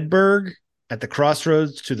Jedburgh at the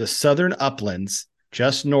crossroads to the southern uplands,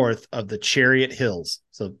 just north of the Chariot Hills.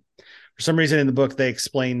 So for some reason in the book, they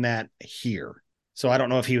explain that here. So I don't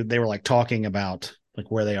know if they were like talking about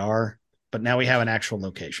like where they are, but now we have an actual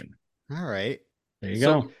location. All right. There you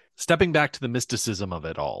go. Stepping back to the mysticism of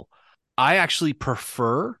it all, I actually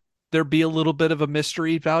prefer there be a little bit of a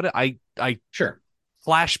mystery about it. I sure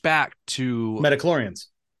flash back to Metachlorians.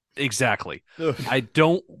 Exactly. Ugh. I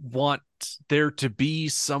don't want there to be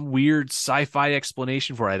some weird sci-fi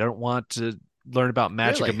explanation for it. I don't want to learn about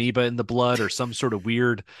magic amoeba in the blood or some sort of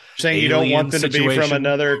weird saying you don't want them situation. To be from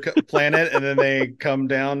another planet and then they come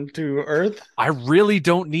down to Earth. I really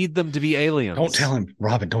don't need them to be aliens. Don't tell him,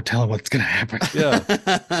 Robin. Don't tell him what's going to happen.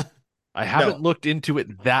 Yeah. I haven't looked into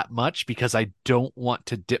it that much because I don't want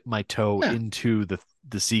to dip my toe into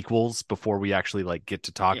the sequels before we actually like get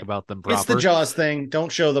to talk about them proper. It's the Jaws thing.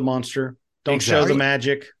 Don't show the monster. Don't show the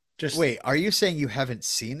magic. Just wait. Are you saying you haven't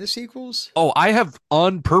seen the sequels? Oh, I have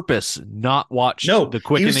on purpose not watched the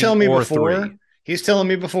Quickening. He was telling me or before. 3. He's telling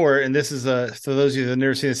me before, and this is so those of you that have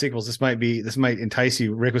never seen the sequels, this might entice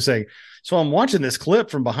you. Rick was saying, so I'm watching this clip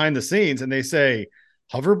from behind the scenes, and they say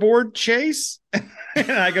hoverboard chase,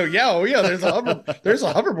 and I go, there's a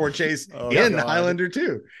hoverboard chase in Highlander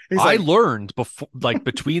 2. I learned before, like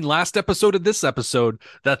between last episode and this episode,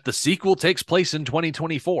 that the sequel takes place in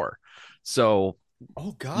 2024. So,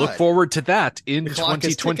 look forward to that in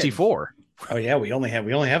 2024. Oh yeah, we only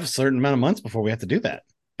have a certain amount of months before we have to do that.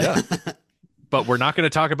 Yeah, but we're not going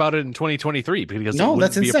to talk about it in 2023 because it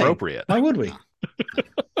wouldn't be appropriate. Why would we?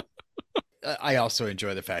 I also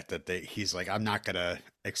enjoy the fact that he's like, I'm not going to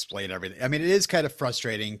explain everything. I mean, it is kind of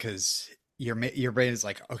frustrating because your brain is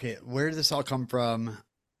like, okay, where did this all come from?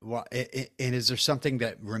 What, and is there something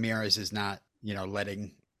that Ramirez is not,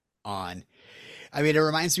 letting on? I mean, it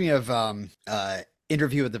reminds me of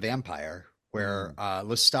Interview with the Vampire, where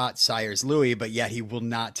Lestat sires Louis, but yet he will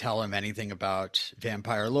not tell him anything about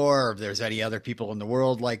vampire lore, or if there's any other people in the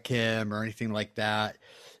world like him or anything like that.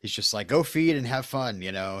 He's just like, go feed and have fun,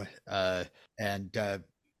 and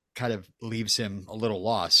kind of leaves him a little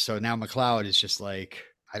lost. So now McLeod is just like,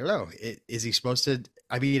 I don't know. Is he supposed to?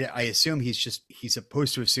 I mean, I assume he's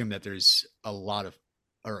supposed to assume that there's a lot of,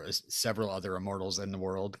 or several other immortals in the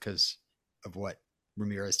world because of what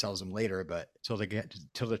Ramirez tells him later. But till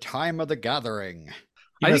the time of the gathering,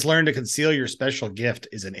 you must learn to conceal your special gift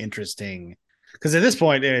is an interesting, because at this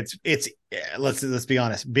point it's let's be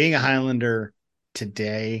honest, being a Highlander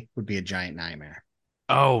today would be a giant nightmare.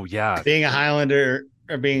 Oh yeah, being a Highlander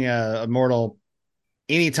or being a immortal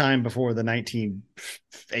anytime before the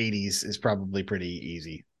 1980s is probably pretty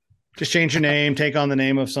easy. Just change your name, take on the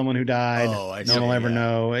name of someone who died. No one will ever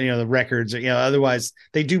know. The records. Otherwise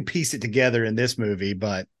they do piece it together in this movie,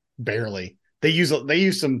 but barely. They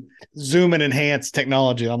use some zoom and enhance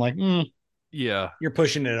technology. I'm like, yeah, you're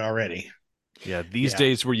pushing it already. Yeah, these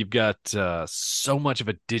days where you've got so much of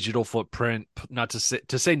a digital footprint, not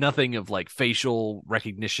to say nothing of like facial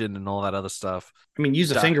recognition and all that other stuff. I mean,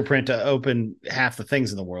 use a fingerprint to open half the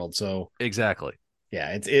things in the world. So exactly.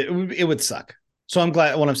 Yeah, it would suck. So I'm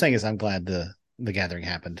glad. What I'm saying is I'm glad the gathering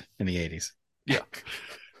happened in the 80s. Yeah,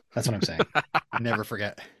 that's what I'm saying. Never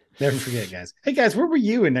forget. Never forget, guys. Hey, guys, where were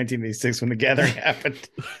you in 1986 when the gathering happened?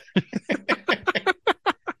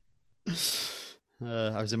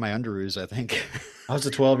 I was in my underoos, I think. I was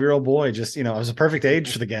a 12-year-old boy. Just, I was a perfect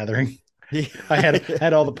age for the gathering. I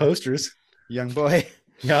had all the posters. Young boy.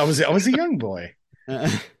 Yeah, I was a young boy.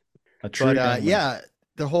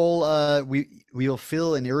 The whole we will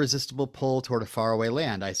feel an irresistible pull toward a faraway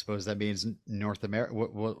land. I suppose that means North America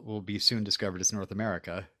will be soon discovered as North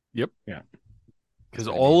America. Yep. Yeah. Because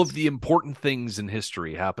all of the important things in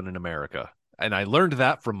history happen in America. And I learned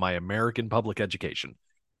that from my American public education.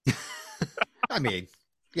 I mean,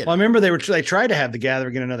 I remember they tried to have the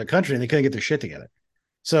gathering in another country and they couldn't get their shit together.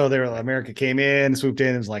 So America came in, swooped in,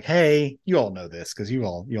 and was like, "Hey, you all know this because you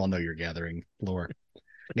all know your Gathering lore."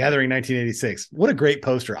 Gathering 1986. What a great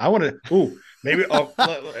poster! I want to. Ooh, maybe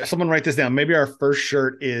someone write this down. Maybe our first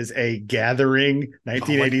shirt is a Gathering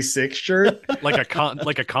 1986 shirt, like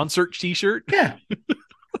a concert T-shirt. Yeah,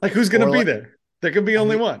 like who's going to be like, there? There could be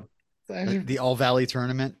only one. Like the All Valley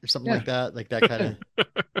tournament or something like that. Like that kind of.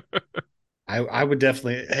 I would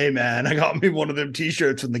definitely. Hey man, I got me one of them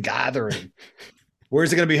T-shirts from the Gathering.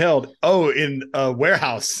 Where's it going to be held? Oh, in a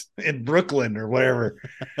warehouse in Brooklyn or whatever.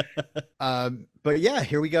 But yeah,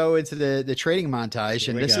 here we go into the training montage,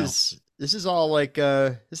 and this is all like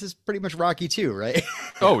this is pretty much Rocky 2, right?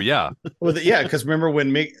 Oh yeah, well yeah, because remember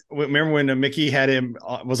when Mickey had him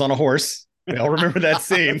was on a horse. We all remember that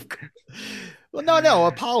scene. Well, no,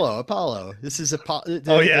 Apollo. This is Apollo.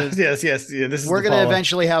 Yes. Yeah, this is. We're going to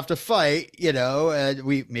eventually have to fight, and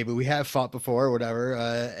we have fought before or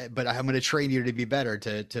whatever. But I'm going to train you to be better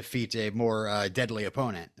to defeat a more deadly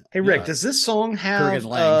opponent. Hey Rick, does this song have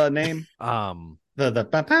a name?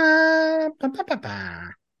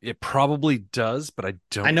 It probably does, but I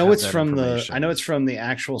don't. I know it's from the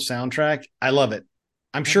actual soundtrack. I love it.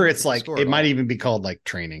 I'm sure it's like it might even be called like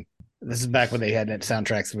Training. This is back when they had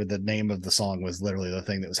soundtracks where the name of the song was literally the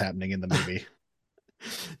thing that was happening in the movie.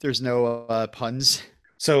 There's no puns.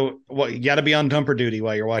 So you got to be on dumper duty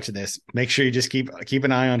while you're watching this. Make sure you just keep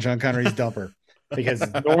an eye on Sean Connery's dumper because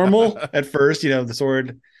it's normal at first, the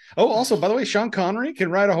sword. Oh, also, by the way, Sean Connery can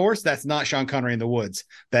ride a horse. That's not Sean Connery in the woods.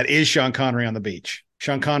 That is Sean Connery on the beach.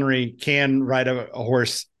 Sean Connery can ride a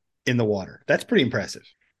horse in the water. That's pretty impressive.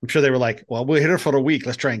 I'm sure they were like, well, we're here for a week.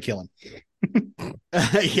 Let's try and kill him.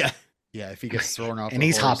 Yeah. Yeah, if he gets thrown off, and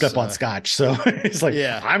he's hopped up on scotch, so it's like,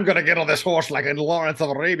 I'm gonna get on this horse like in Lawrence of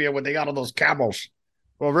Arabia when they got on those camels.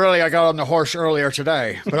 Well, really, I got on the horse earlier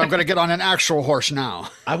today, but I'm gonna get on an actual horse now.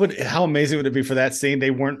 How amazing would it be for that scene? He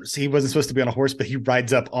wasn't supposed to be on a horse, but he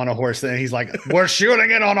rides up on a horse, and he's like, "We're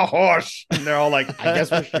shooting it on a horse," and they're all like, "I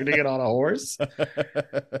guess we're shooting it on a horse."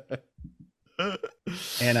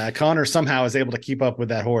 And Connor somehow is able to keep up with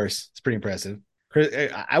that horse. It's pretty impressive.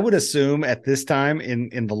 I would assume at this time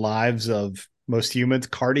in the lives of most humans,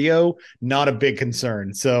 cardio, not a big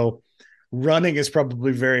concern. So running is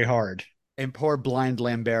probably very hard. And poor blind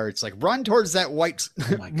Lambert, it's like, run towards that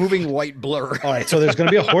moving white blur. All right, so there's going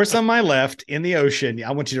to be a horse on my left in the ocean.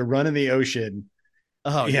 I want you to run in the ocean.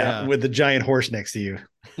 Oh, yeah. With the giant horse next to you.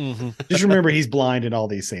 Mm-hmm. Just remember he's blind in all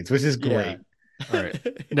these scenes, which is great. Yeah. All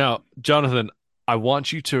right. Now, Jonathan, I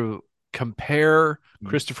want you to compare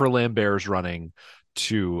Christopher Lambert's running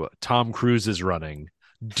to Tom Cruise's running.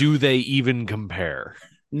 Do they even compare?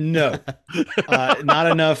 No, not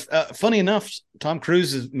enough. Funny enough, Tom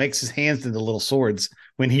Cruise makes his hands into little swords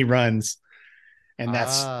when he runs. And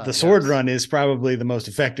that's the sword run is probably the most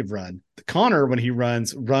effective run. Connor, when he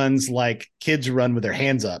runs like kids run with their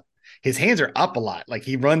hands up. His hands are up a lot. Like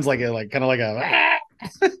he runs like a little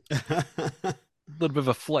bit of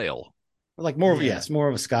a flail. Like more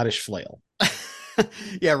of a Scottish flail.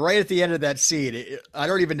 Yeah, right at the end of that scene, I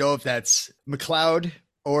don't even know if that's McLeod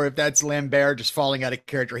or if that's Lambert just falling out of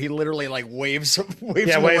character. He literally like waves away,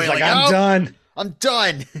 like I'm done. I'm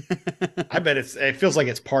done. I bet it feels like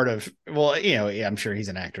it's part of. Well, I'm sure he's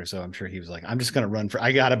an actor, so I'm sure he was like, I'm just gonna run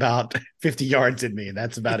I got about 50 yards in me, and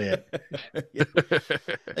that's about it.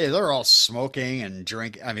 Hey, they're all smoking and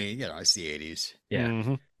drinking. I mean, it's the 80s.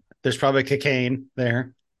 Yeah, There's probably cocaine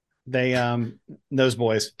there. They those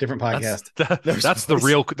boys, different podcast. That's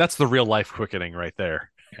the real life quickening right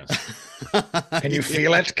there. Yes. Can you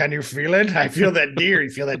feel it? Can you feel it? I feel that deer.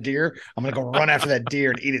 You feel that deer? I'm gonna go run after that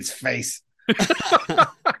deer and eat its face.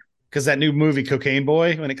 Because that new movie Cocaine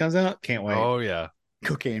Boy, when it comes out, can't wait. Oh yeah,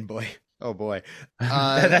 Cocaine Boy. Oh boy,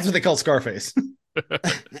 that's what they call Scarface.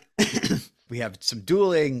 We have some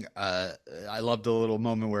dueling. I love the little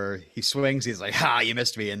moment where he swings. He's like, "Ha, you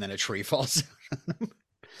missed me," and then a tree falls.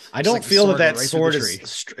 I don't feel that sword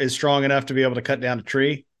is strong enough to be able to cut down a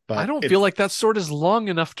tree. But I don't feel like that sword is long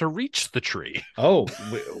enough to reach the tree. Oh,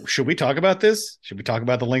 should we talk about this? Should we talk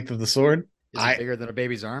about the length of the sword? Is it bigger than a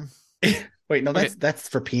baby's arm? Wait, no, that's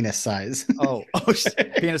for penis size. Oh,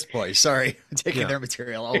 penis boy. Sorry, I'm taking their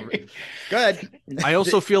material. Go ahead. I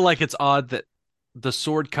also feel like it's odd that the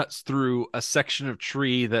sword cuts through a section of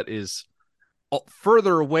tree that is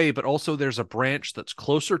further away, but also there's a branch that's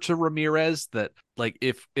closer to Ramirez that, like,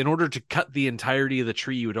 if in order to cut the entirety of the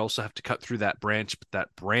tree, you would also have to cut through that branch, but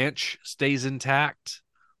that branch stays intact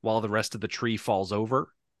while the rest of the tree falls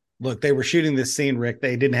over. Look, they were shooting this scene, Rick.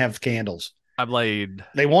 They didn't have candles.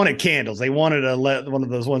 They wanted candles. They wanted to let one of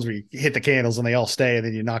those ones where you hit the candles and they all stay and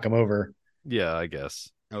then you knock them over. Yeah, I guess.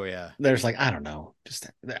 Oh yeah. There's like, I don't know, just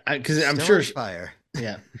because I'm sure fire.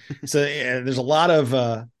 Yeah. So there's a lot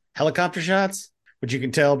of helicopter shots, which you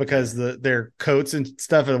can tell because their coats and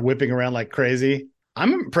stuff are whipping around like crazy.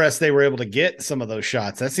 I'm impressed they were able to get some of those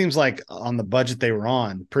shots. That seems like on the budget they were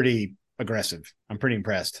on, pretty aggressive. I'm pretty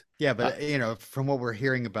impressed. Yeah, but from what we're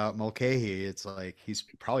hearing about Mulcahy, it's like he's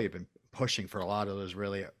probably been pushing for a lot of those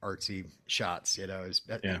really artsy shots.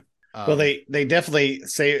 Yeah. Well, they definitely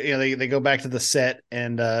say they go back to the set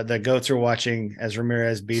and the goats are watching as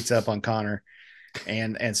Ramirez beats up on Connor,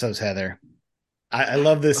 and so's Heather. I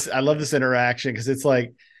love this. I love this interaction because it's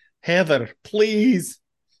like, Heather, please.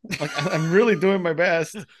 Like, I'm really doing my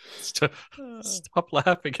best. Stop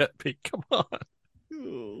laughing at me. Come on.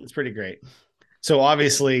 It's pretty great. So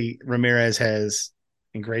obviously Ramirez has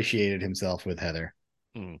ingratiated himself with Heather.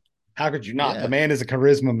 How could you not? Yeah. The man is a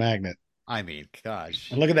charisma magnet. I mean, gosh.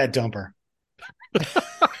 And look at that dumper.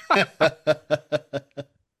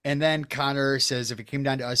 And then Connor says, if it came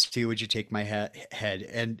down to us two, would you take my head?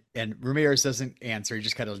 And Ramirez doesn't answer. He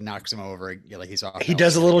just kind of knocks him over. Like he's off. He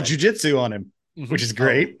does a little jujitsu on him, which is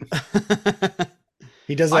great.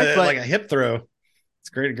 He does like a hip throw. It's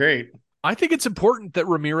great. I think it's important that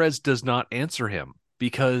Ramirez does not answer him,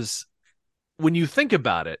 because when you think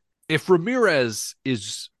about it, if Ramirez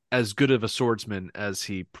is as good of a swordsman as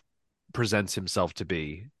he presents himself to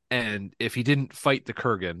be, and if he didn't fight the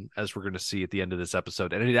Kurgan, as we're going to see at the end of this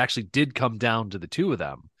episode, and it actually did come down to the two of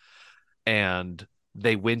them, and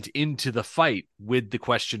they went into the fight with the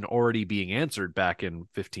question already being answered back in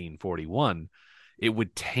 1541, it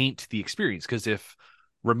would taint the experience. Because if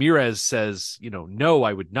Ramirez says, no,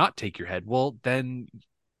 I would not take your head, well, then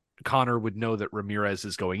Connor would know that Ramirez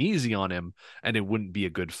is going easy on him and it wouldn't be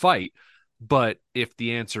a good fight. But if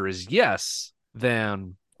the answer is yes,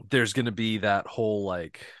 then there's going to be that whole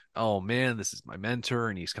like, oh man, this is my mentor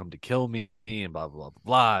and he's come to kill me and blah, blah, blah,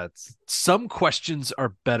 blah. Some questions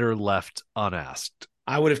are better left unasked.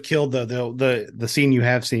 I would have killed the scene you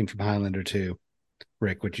have seen from Highlander 2,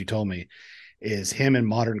 Rick, which you told me is him in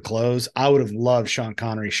modern clothes. I would have loved Sean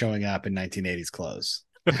Connery showing up in 1980s clothes.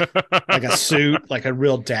 Like a suit, like a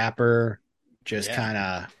real dapper, just kind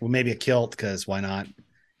of, well, maybe a kilt, because why not?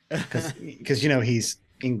 Because he's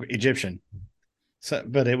Egyptian. So,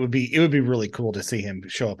 but it would be really cool to see him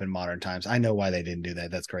show up in modern times. I know why they didn't do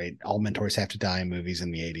that. That's great. All mentors have to die in movies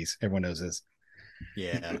in the 80s. Everyone knows this.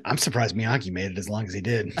 Yeah, I'm surprised Miyagi made it as long as he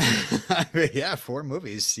did. Yeah, 4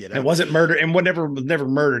 movies. It wasn't murder, and never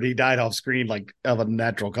murdered. He died off screen, like of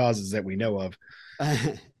unnatural causes that we know of.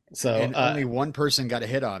 So and only one person got a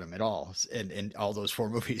hit on him at all in all those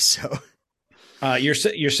 4 movies. So you're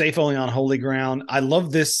safe only on holy ground. I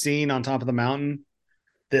love this scene on top of the mountain.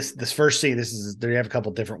 This first scene. They have a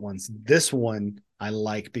couple different ones. This one I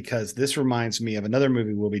like because this reminds me of another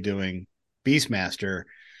movie we'll be doing, Beastmaster.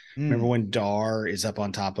 Remember when Dar is up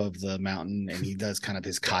on top of the mountain and he does kind of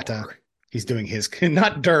his kata? He's doing his,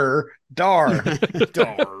 not Dar. Dar.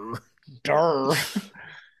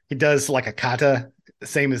 He does like a kata,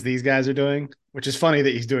 same as these guys are doing, which is funny that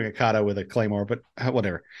he's doing a kata with a claymore, but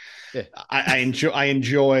whatever. Yeah. I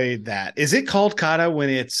enjoy that. Is it called kata when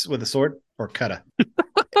it's with a sword, or kata?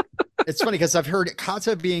 It's funny because I've heard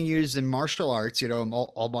kata being used in martial arts,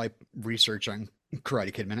 all my research on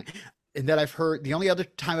Karate Kid minute. And that I've heard, the only other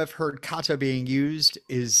time I've heard kata being used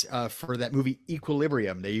is for that movie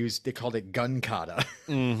Equilibrium. They called it gun kata.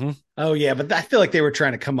 Mm-hmm. Oh yeah, but I feel like they were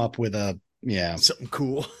trying to come up with something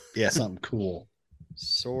cool. Yeah, something cool.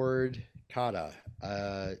 Sword kata.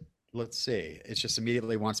 Let's see. It just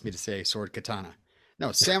immediately wants me to say sword katana.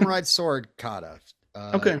 No, samurai sword kata.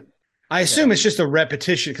 Okay. I assume it's just a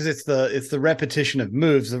repetition because it's the repetition of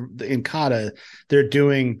moves. In kata, they're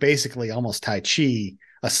doing basically almost Tai Chi,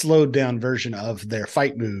 a slowed down version of their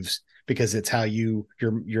fight moves, because it's how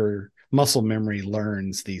your muscle memory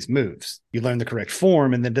learns these moves. You learn the correct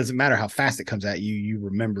form, and then it doesn't matter how fast it comes at you, you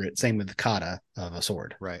remember it. Same with the kata of a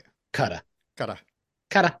sword. Right. Kata.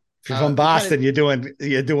 If you're from you Boston, you're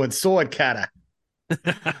doing sword kata.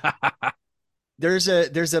 There's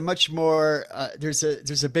a much more there's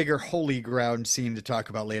a bigger holy ground scene to talk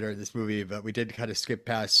about later in this movie, but we did kind of skip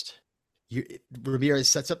past. Ramirez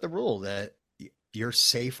sets up the rule that you're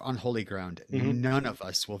safe on holy ground. Mm-hmm. None of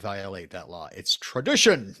us will violate that law. It's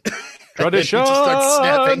tradition. Tradition. He just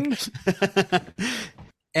starts snapping.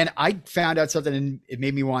 And I found out something, and it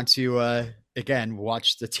made me want to again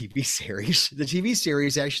watch the TV series. The TV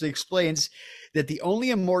series actually explains that the only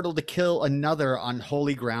immortal to kill another on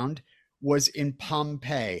holy ground was in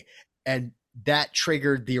Pompeii, and that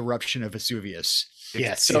triggered the eruption of Vesuvius.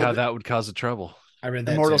 Yes, see how that would cause a trouble. I read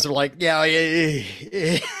that. Immortals are like, yeah.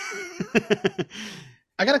 I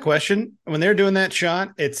got a question. When they're doing that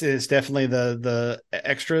shot, it's definitely the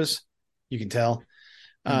extras. You can tell.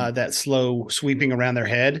 that slow sweeping around their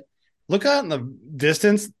head. Look out in the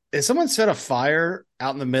distance. If someone set a fire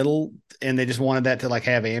out in the middle and they just wanted that to like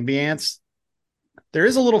have ambience, there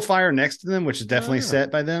is a little fire next to them, which is definitely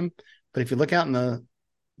set by them. But if you look out in the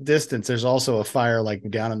distance, there's also a fire like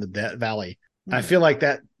down in the valley. I feel like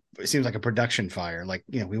that seems like a production fire. Like,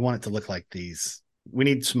 we want it to look like these. We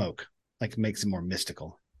need smoke, like it makes it more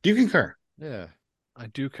mystical. Do you concur? Yeah, I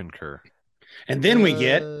do concur. And then we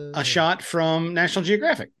get a shot from National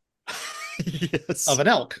Geographic yes, of an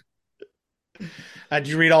elk. Did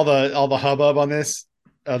you read all the hubbub on this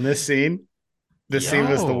scene? This scene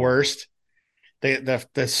was the worst.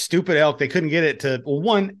 The stupid elk, they couldn't get it to, well,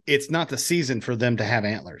 one, it's not the season for them to have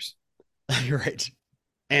antlers. You're right.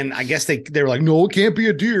 And I guess they were like, no, it can't be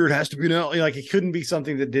a deer. It has to be an elk. Like, it couldn't be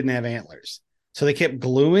something that didn't have antlers. So they kept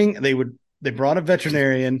gluing. They brought a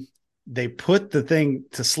veterinarian. They put the thing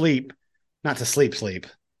to sleep, not to sleep,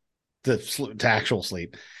 to actual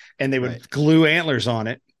sleep. And they would glue antlers on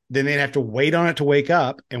it. Then they'd have to wait on it to wake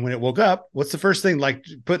up. And when it woke up, what's the first thing? Like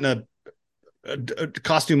putting a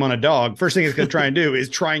costume on a dog. First thing it's going to try and do is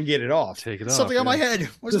try and get it off. Take it off. Something on my head.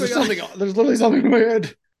 What's There's going on? There's literally something on my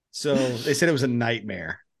head. So they said it was a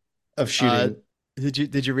nightmare of shooting.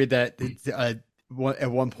 Did you read that?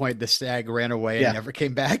 At one point, the stag ran away and never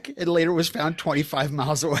came back, and later was found 25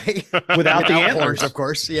 miles away without the antlers, horns, of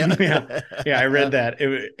course. Yeah, I read that.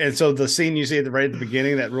 And so the scene you see right at the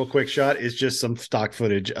beginning, that real quick shot, is just some stock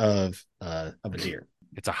footage of a deer.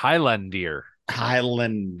 It's a Highlander.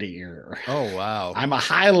 Highlander. Oh wow! I'm a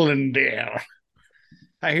Highlander.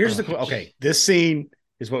 Here's okay. This scene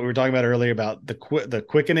is what we were talking about earlier about the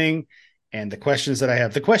quickening and the questions that I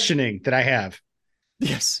have. The questioning that I have.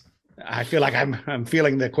 Yes. I feel like I'm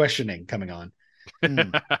feeling the questioning coming on.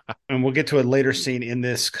 And we'll get to a later scene in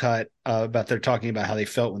this cut about they're talking about how they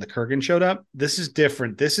felt when the Kurgan showed up. This is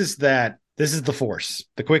different. This is the force.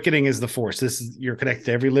 The quickening is the force. You're connected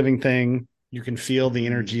to every living thing. You can feel the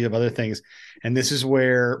energy of other things. And this is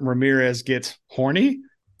where Ramirez gets horny,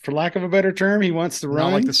 for lack of a better term. He wants to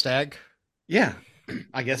run. Not like the stag? Yeah.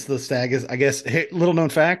 I guess the stag is, hey, little known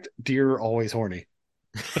fact, deer are always horny.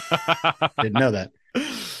 Didn't know that.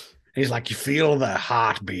 He's like, you feel the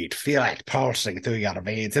heartbeat, feel it pulsing through your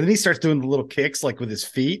veins. And then he starts doing the little kicks like with his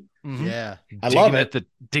feet. Mm-hmm. Yeah. I love it.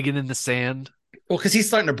 Digging in the sand. Well, because he's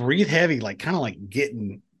starting to breathe heavy, like kind of like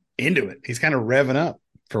getting into it. He's kind of revving up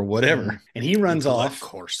for whatever. Mm. And he runs off.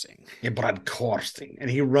 Coursing. Yeah, blood coursing. And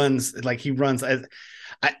he runs.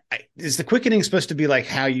 Is the quickening supposed to be like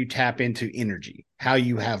how you tap into energy, how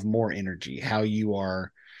you have more energy, how you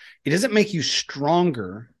are, it doesn't make you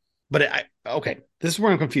stronger, but okay, this is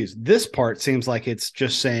where I'm confused. This part seems like it's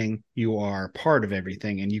just saying you are part of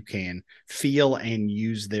everything and you can feel and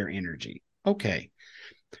use their energy. Okay.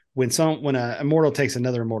 When an immortal takes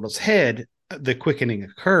another immortal's head, the quickening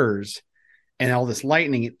occurs and all this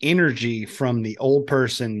lightning and energy from the old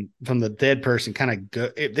person, from the dead person kind of go.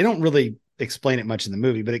 They don't really explain it much in the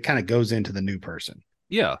movie, but it kind of goes into the new person.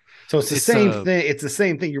 Yeah. So it's the same thing. It's the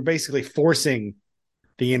same thing. You're basically forcing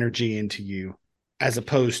the energy into you as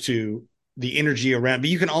opposed to the energy around, but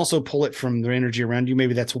you can also pull it from the energy around you.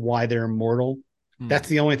 Maybe that's why they're immortal. That's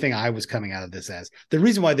the only thing I was coming out of this as. The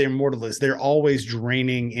reason why they're immortal is they're always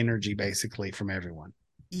draining energy basically from everyone.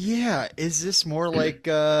 Yeah. Is this more like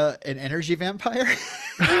an energy vampire?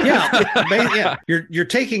 Yeah. You're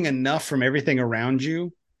taking enough from everything around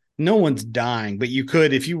you. No one's dying, but you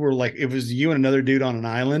could, if you were like, it was you and another dude on an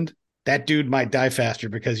island, that dude might die faster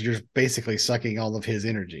because you're basically sucking all of his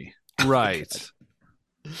energy. Right.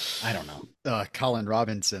 I don't know. Colin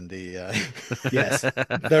Robinson, yes,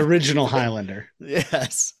 the original Highlander.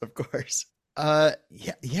 Yes, of course.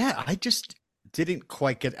 Yeah. I just didn't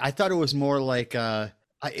quite get. I thought it was more like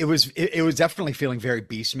it was definitely feeling very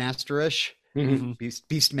Beastmaster-ish,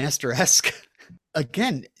 Beastmaster-esque.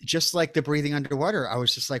 Again, just like the breathing underwater, I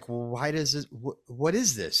was just like, well, why does it? What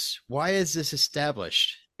is this? Why is this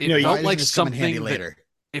established? It felt like something later.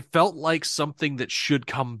 It felt like something that should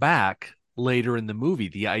come back later in the movie.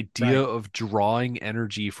 The idea of drawing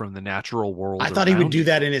energy from the natural world. I thought he would do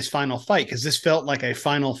that in his final fight because this felt like a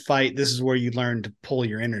final fight. This is where you learn to pull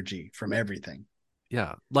your energy from everything.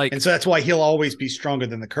 Yeah, and so that's why he'll always be stronger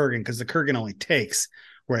than the Kurgan because the Kurgan only takes,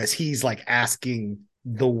 whereas he's like asking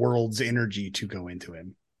the world's energy to go into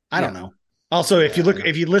him. I don't know. Also, if you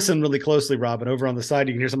listen really closely, Robin, over on the side,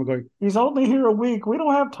 you can hear someone going, "He's only here a week. We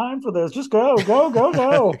don't have time for this. Just go."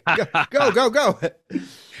 Go.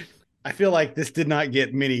 I feel like this did not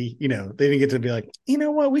get many, they didn't get to be like, you know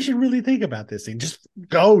what? We should really think about this thing. Just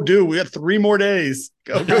go do. We have 3 more days.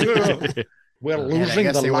 Go. We're And I losing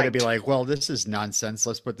guess the they want to light. be like, well, this is nonsense.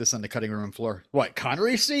 Let's put this on the cutting room floor. What,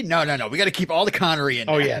 Connery scene? No. We got to keep all the Connery in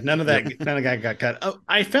Oh there. yeah, none of that got cut. Oh,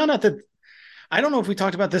 I found out that I don't know if we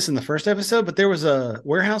talked about this in the first episode, but there was a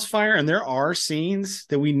warehouse fire, and there are scenes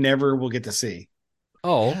that we never will get to see.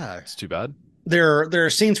 Oh, Yeah. it's too bad. There are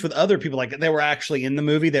scenes with other people like that were actually in the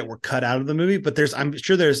movie that were cut out of the movie, but I'm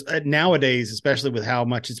sure there's nowadays, especially with how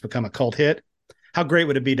much it's become a cult hit, how great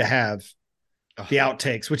would it be to have the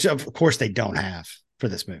outtakes, which of course they don't have for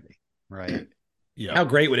this movie. Right. Yeah. How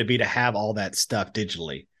great would it be to have all that stuff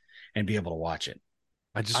digitally and be able to watch it?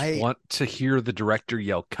 I want to hear the director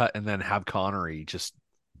yell cut and then have Connery just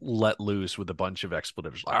let loose with a bunch of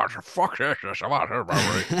expletives. Oh, fuck this.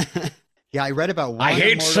 Yeah, I read about one I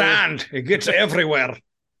hate immortal sand. It gets everywhere.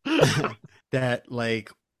 that like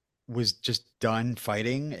was just done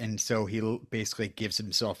fighting, and so he basically gives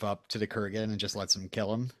himself up to the Kurgan and just lets him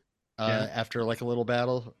kill him after like a little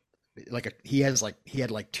battle. He had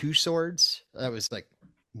like two swords. That was like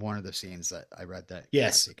one of the scenes that I read that.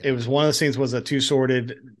 Yes, it was one of the scenes was a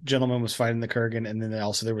two-sworded gentleman was fighting the Kurgan, and then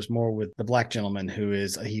also there was more with the black gentleman who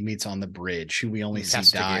he meets on the bridge, who we only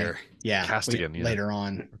see die. Yeah, Castigan, later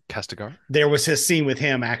on. Castigar. There was his scene with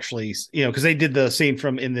him actually, because they did the scene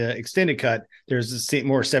from in the extended cut. There's a scene,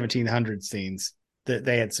 more 1700 scenes that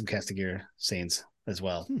they had some Castigar scenes as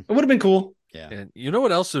well. It would have been cool. Yeah, and you know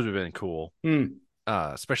what else would have been cool? Hmm.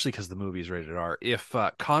 Especially because the movie's rated R. If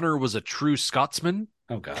Connor was a true Scotsman.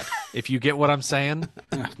 Oh God! If you get what I'm saying.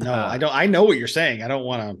 No, I don't. I know what you're saying. I don't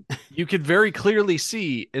want to. You could very clearly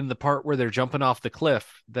see in the part where they're jumping off the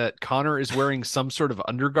cliff that Connor is wearing some sort of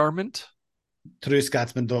undergarment. True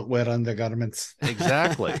Scotsmen don't wear undergarments.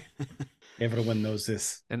 Exactly. Everyone knows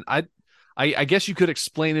this. And I guess you could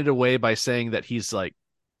explain it away by saying that he's like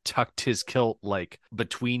tucked his kilt like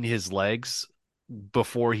between his legs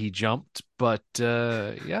before he jumped. But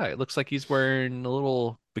yeah, it looks like he's wearing a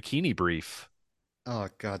little bikini brief. Oh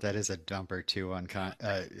God, that is a dumper too on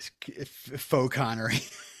faux Connery.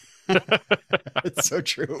 It's so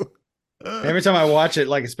true. Every time I watch it,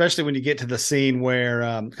 like especially when you get to the scene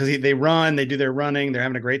where because they run, they do their running, they're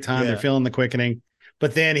having a great time, they're feeling the quickening.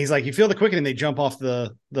 But then he's like, you feel the quickening, they jump off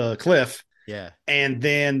the cliff. Yeah. And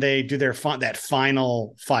then they do that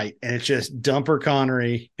final fight, and it's just dumper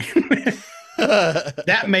Connery.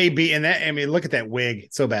 That may be, and that, I mean, look at that wig,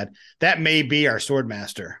 it's so bad. That may be our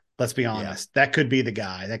swordmaster. Let's be honest. Yeah. That could be the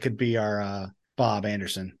guy. That could be our Bob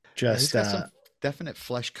Anderson. Just he's got some definite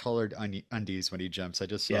flesh-colored undies when he jumps. I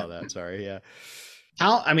just saw that. Sorry. Yeah.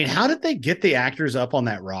 How did they get the actors up on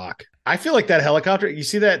that rock? I feel like that helicopter, you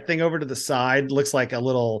see that thing over to the side, looks like a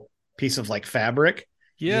little piece of like fabric.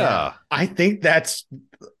 Yeah. I think that's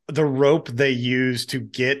the rope they used to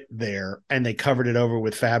get there, and they covered it over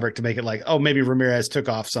with fabric to make it like, oh, maybe Ramirez took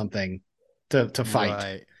off something to fight.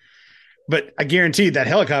 Right. But I guarantee that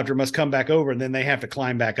helicopter must come back over, and then they have to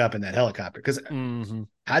climb back up in that helicopter. Because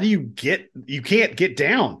how do you can't get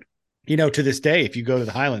down, to this day, if you go to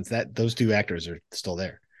the Highlands, that those two actors are still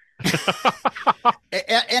there.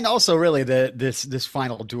 And also really this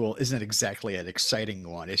final duel isn't exactly an exciting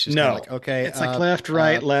one. It's just like, okay, it's like left,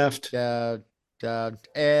 right, left. And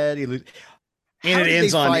it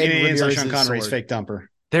ends on Sean Connery's fake dumper.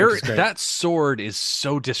 That sword is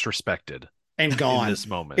so disrespected. And gone in this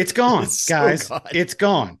moment. It's gone, guys. So it's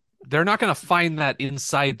gone. They're not going to find that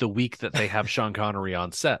inside the week that they have Sean Connery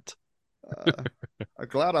on set. I'm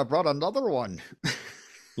glad I brought another one.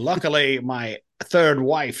 Luckily, my third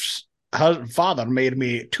wife's father made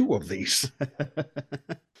me two of these.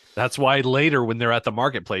 That's why later when they're at the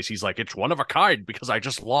marketplace, he's like, it's one of a kind because I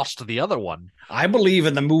just lost the other one. I believe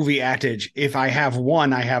in the movie adage, if I have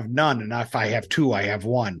one, I have none. And if I have two, I have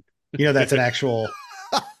one. That's an actual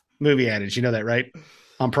movie adage. You know that, right?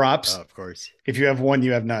 On props. Of course. If you have one,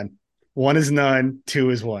 you have none. One is none.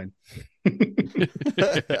 Two is one.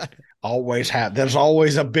 There's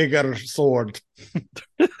always a bigger sword.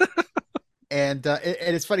 And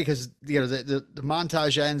it's funny because the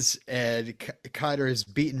montage ends and Kiter has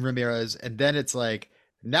beaten Ramirez, and then it's like,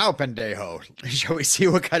 now pendejo, shall we see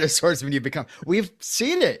what kind of swordsman you become? We've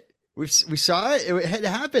seen it. We saw it. It had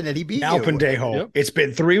happened, and he beat now, you. Now pendejo. Yep. It's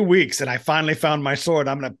been 3 weeks, and I finally found my sword.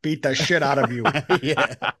 I'm gonna beat the shit out of you.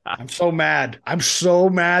 Yeah. I'm so mad. I'm so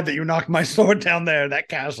mad that you knocked my sword down there. That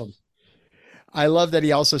chasm. I love that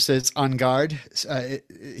he also says "en garde."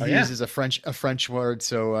 He uses a French word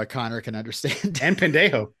so Connor can understand. And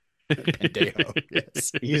pendejo. Pendejo.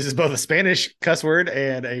 Yes. He uses both a Spanish cuss word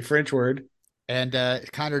and a French word. And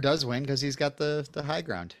Connor does win because he's got the high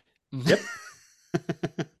ground. Yep.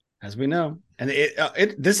 As we know. And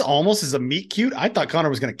this almost is a meet cute. I thought Connor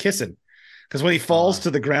was going to kiss him because when he falls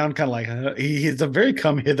to the ground, kind of like he's a very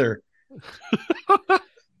come hither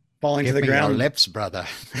falling Give to the me ground. your lips, brother.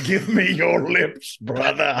 Give me your lips,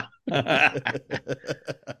 brother.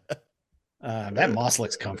 That moss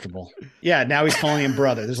looks comfortable. Yeah, now he's calling him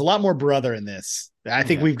brother. There's a lot more brother in this. I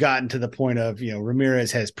think we've gotten to the point of,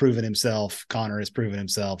 Ramirez has proven himself. Connor has proven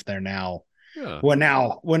himself. They're now, we're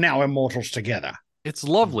now immortals together. It's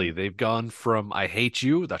lovely. They've gone from "I hate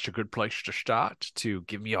you, that's a good place to start" to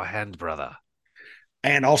 "give me your hand, brother."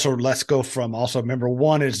 And also, let's go from remember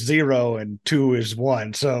 1 is 0 and 2 is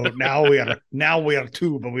 1. So now we are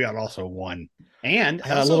 2, but we are also 1. And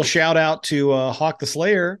a little shout out to Hawk the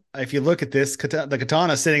Slayer. If you look at this, the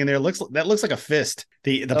katana sitting in there looks like a fist.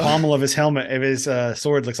 The pommel of his helmet, of his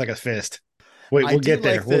sword, looks like a fist. Wait, we'll get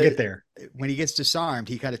there. We'll get there. When he gets disarmed,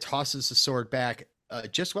 he kind of tosses the sword back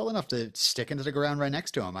just well enough to stick into the ground right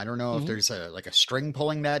next to him. I don't know if there's a string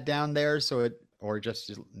pulling that down there, or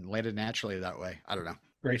just landed naturally that way. I don't know.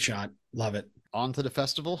 Great shot. Love it. On to the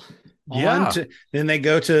festival. Then they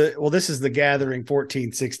go to, this is the Gathering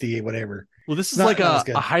 1460, whatever. Well, this is like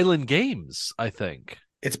a Highland Games, I think.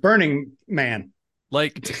 It's Burning Man.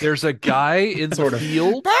 Like, there's a guy in the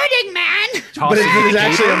field. Burning Man! But there's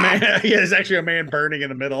actually a man. Yeah, there's actually a man burning in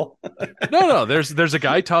the middle. No. There's a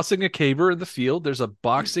guy tossing a caber in the field. There's a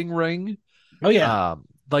boxing ring. Oh, yeah.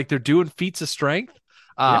 Like, they're doing feats of strength.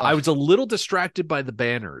 I was a little distracted by the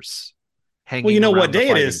banners hanging. Well, you know what the day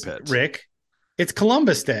it is, pit. Rick? It's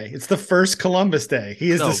Columbus Day. It's the first Columbus Day.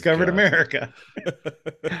 He has discovered America.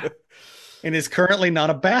 And is currently not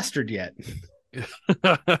a bastard yet.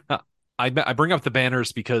 I bring up the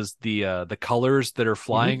banners because the colors that are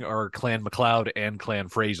flying are Clan MacLeod and Clan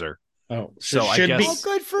Fraser. Oh, so I guess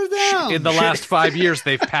good for them. In the last 5 years,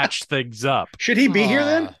 they've patched things up. Should he be here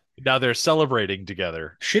then? Now they're celebrating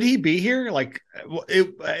together. Should he be here? Like,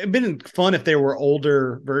 it'd been fun if there were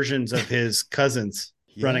older versions of his cousins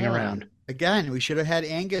running around. Again, we should have had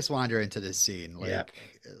Angus wander into this scene.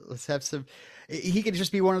 Let's have some. He could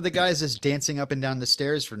just be one of the guys that's dancing up and down the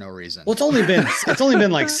stairs for no reason. Well, it's only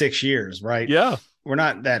been like 6 years, right? Yeah, we're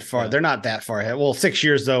not that far. Yeah. They're not that far ahead. Well, 6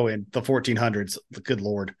 years though in the 1400s. Good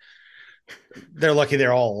Lord, they're lucky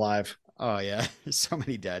they're all alive. Oh yeah, there's so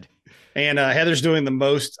many dead. And Heather's doing the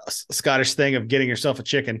most Scottish thing of getting herself a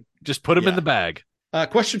chicken. Just put him in the bag.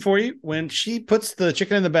 Question for you: when she puts the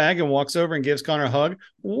chicken in the bag and walks over and gives Connor a hug,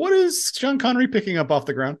 what is Sean Connery picking up off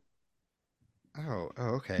the ground? Oh,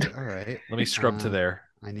 okay. All right. Let me scrub to there.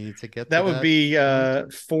 I need to get that. Would be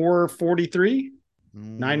 4:43,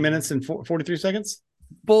 9 minutes and 43 seconds.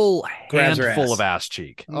 Full handful of ass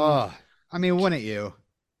cheek. Oh, I mean, wouldn't you?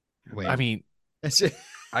 Wait. I mean,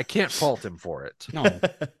 I can't fault him for it. No.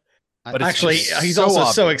 But actually, he's also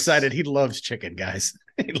obvious. So excited. He loves chicken, guys.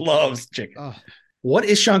 He loves chicken. Oh. What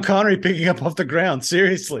is Sean Connery picking up off the ground?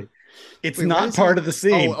 Seriously. It's not part of the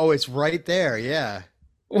scene. Oh, it's right there. Yeah.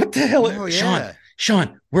 What the hell? Oh, yeah.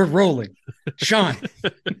 Sean, we're rolling. Sean.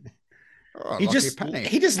 He just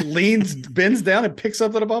bends down and picks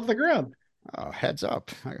something up off the ground. Oh, heads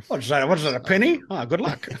up. What is that? A penny? Oh, good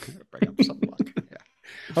luck. Bring up some luck. Yeah.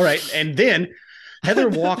 All right. And then Heather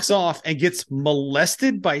walks off and gets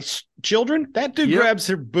molested by children. That dude grabs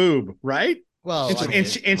her boob, right? Well, and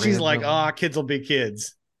she's like, kids will be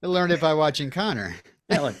kids. I learned it by watching Connor.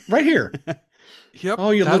 Yeah, like, right here. Yep.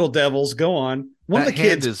 Oh, you little devils. Go on. One of the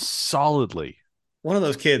kids is solidly. One of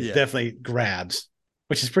those kids definitely grabs,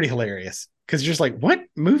 which is pretty hilarious. Because you're just like, what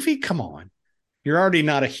movie? Come on. You're already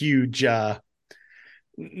not a huge advocate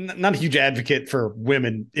for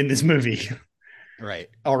women in this movie. Right.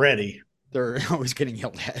 Already. They're always getting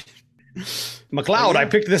yelled at. MacLeod, I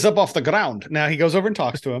picked this up off the ground. Now he goes over and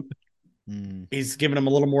talks to him. He's giving him a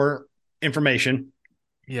little more information.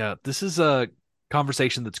 Yeah, this is a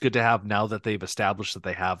conversation that's good to have now that they've established that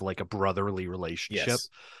they have like a brotherly relationship. Yes.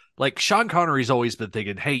 Like Sean Connery's always been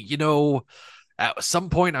thinking, hey, at some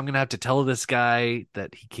point I'm going to have to tell this guy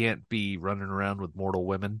that he can't be running around with mortal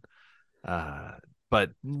women.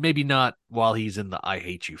 But maybe not while he's in the I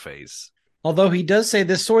hate you phase. Although he does say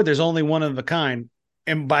this sword, there's only one of a kind.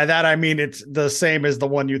 And by that, I mean, it's the same as the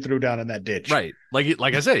one you threw down in that ditch. Right.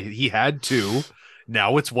 Like I said, he had two.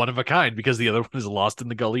 Now it's one of a kind because the other one is lost in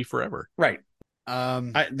the gully forever. Right.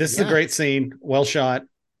 This is a great scene. Well shot.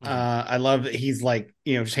 I love that he's like,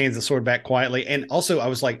 just hands the sword back quietly. And also I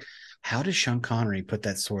was like, how does Sean Connery put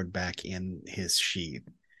that sword back in his sheath?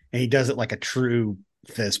 And he does it like a true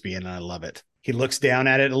thespian. And I love it. He looks down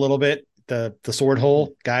at it a little bit. The sword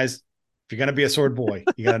hole, guys. If you're going to be a sword boy,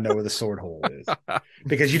 you got to know where the sword hole is,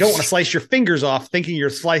 because you don't want to slice your fingers off thinking you're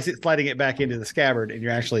sliding it back into the scabbard and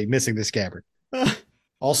you're actually missing the scabbard.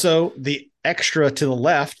 Also, the extra to the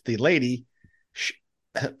left, the lady,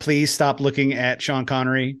 please stop looking at Sean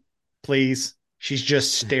Connery. Please. She's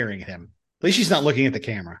just staring at him. At least she's not looking at the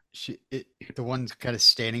camera. The one's kind of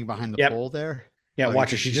standing behind the Yep. pole there. Yeah, Oh, watch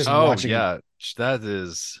her. She's just Oh watching him. yeah, that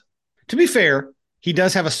is. To be fair, he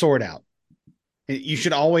does have a sword out. You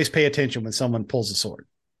should always pay attention when someone pulls a sword.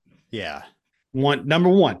 Yeah. Number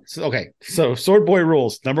one. So Sword Boy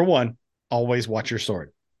rules. Number one, always watch your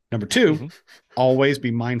sword. Number two, always be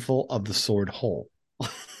mindful of the sword hole.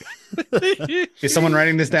 Is someone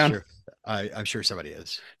writing this down? Sure. I'm sure somebody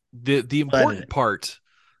is. The important part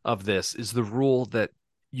of this is the rule that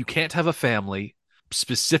you can't have a family,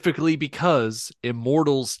 specifically because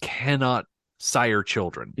immortals cannot sire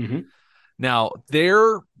children. Mm-hmm. Now,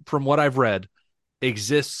 from what I've read,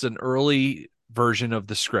 exists an early version of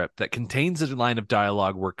the script that contains a line of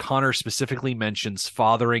dialogue where Connor specifically mentions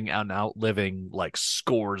fathering and outliving like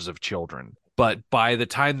scores of children. But by the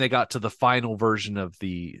time they got to the final version of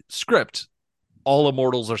the script, all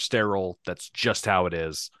immortals are sterile. That's just how it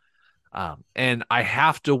is. And I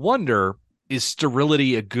have to wonder, is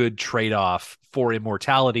sterility a good trade-off for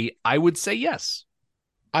immortality? I would say yes.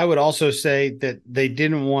 I would also say that they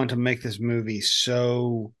didn't want to make this movie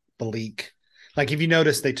so bleak. Like, if you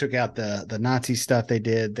notice, they took out the Nazi stuff they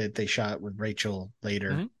did that they shot with Rachel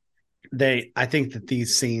later. Mm-hmm. I think that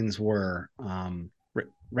these scenes were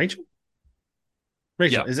Rachel.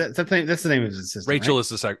 Yeah. Is that the thing? That's the name of his assistant. Rachel,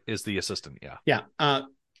 right? is the assistant. Yeah. Yeah.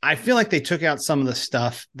 I feel like they took out some of the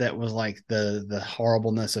stuff that was like the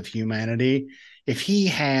horribleness of humanity. If he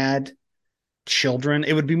had children,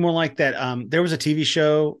 it would be more like that. There was a TV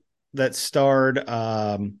show that starred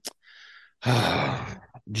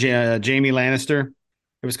Jamie Lannister.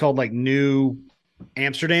 It was called like New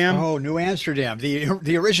Amsterdam. Oh, New Amsterdam,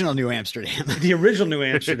 the original New Amsterdam. The original New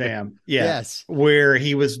Amsterdam. Yeah. Yes. Where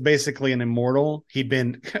he was basically an immortal. He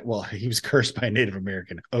was cursed by a Native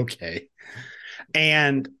American. Okay.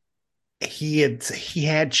 And he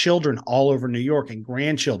had children all over New York and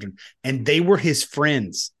grandchildren, and they were his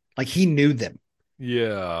friends. Like, he knew them.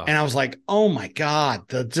 Yeah. And I was like, oh my God,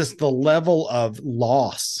 the level of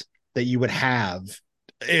loss that you would have.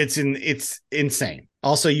 It's insane.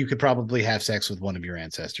 Also, you could probably have sex with one of your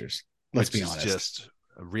ancestors. Let's be honest. Just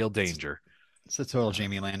a real danger. It's a total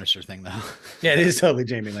Jamie Lannister thing, though. Yeah, it is totally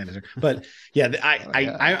Jamie Lannister. But yeah,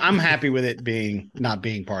 I'm happy with it not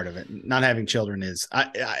being part of it. Not having children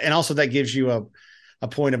and also that gives you a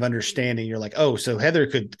point of understanding. You're like, oh, so Heather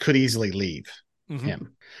could easily leave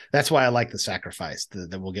him. That's why I like the sacrifice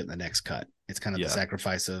that we'll get in the next cut. It's kind of the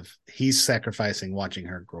sacrifice of he's sacrificing watching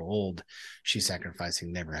her grow old. She's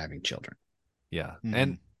sacrificing never having children. Yeah. Mm-hmm.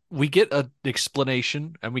 And we get an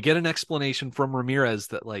explanation from Ramirez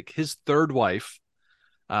that like his third wife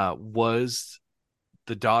was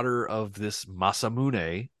the daughter of this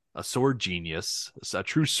Masamune, a sword genius, a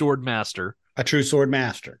true sword master.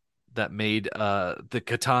 That made the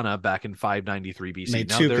katana back in 593 BC. Made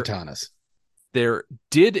two katanas. There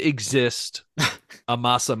did exist a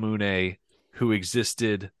Masamune who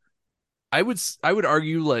existed, I would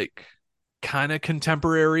argue, like kind of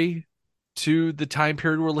contemporary to the time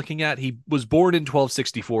period we're looking at. He was born in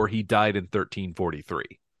 1264. He died in 1343.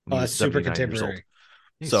 Oh, that's super contemporary.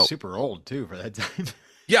 He's super old too for that time.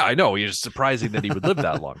 Yeah, I know. It's surprising that he would live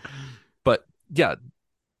that long. But yeah,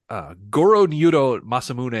 Goro Nyudo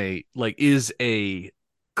Masamune is a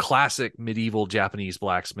classic medieval Japanese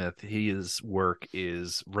blacksmith. His work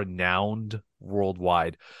is renowned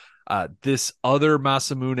worldwide. This other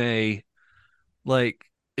Masamune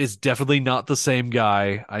is definitely not the same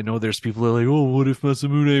guy. I know there's people that are like, oh, what if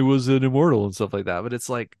Masamune was an immortal and stuff like that? But it's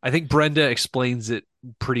like, I think Brenda explains it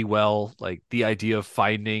pretty well. Like the idea of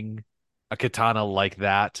finding a katana like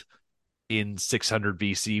that in 600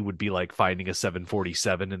 BC would be like finding a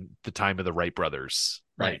 747 in the time of the Wright brothers.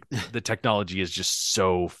 Right. The technology is just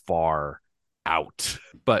so far out.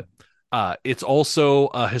 But it's also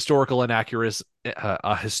a historical anachronism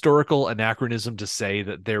to say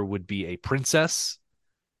that there would be a princess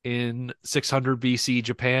in 600 BC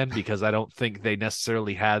Japan, because I don't think they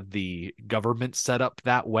necessarily had the government set up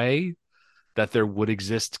that way, that there would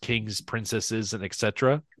exist kings, princesses, and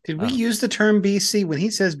etc. Did we use the term BC? When he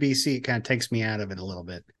says BC, it kind of takes me out of it a little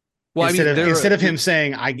bit. Well, instead of him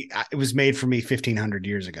saying it was made for me 1500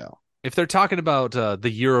 years ago. If they're talking about the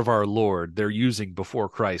year of our Lord, they're using before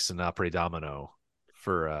Christ and Apre Domino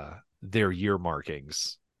for their year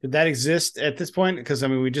markings. Did that exist at this point? Because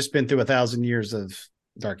we've just been through 1,000 years of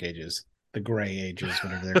Dark Ages, the Gray Ages,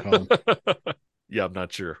 whatever they're called. Yeah, I'm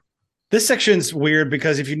not sure. This section's weird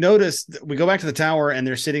because if you notice, we go back to the tower and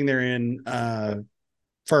they're sitting there in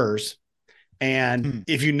furs. And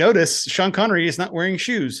if you notice, Sean Connery is not wearing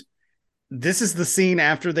shoes. This is the scene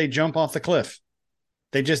after they jump off the cliff.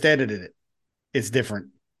 They just edited it. It's different.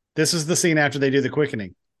 This is the scene after they do the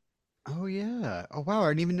quickening. Oh yeah. Oh wow, I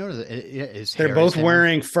didn't even notice it. They're both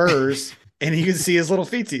wearing furs, and you can see his little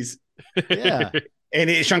feetsies. Yeah.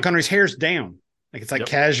 And Sean Connery's hair's down. Like it's like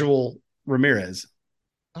casual Ramirez.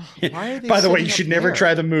 Oh, why are they By the way, setting you up should never hair?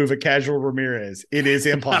 try the move at casual Ramirez. It is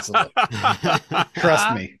impossible.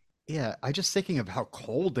 Trust me. Yeah, I just thinking of how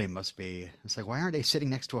cold they must be. It's like, why aren't they sitting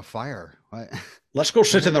next to a fire? What? Let's go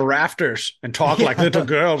sit in the rafters and talk like little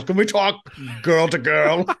girls. Can we talk girl to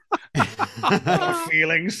girl? Our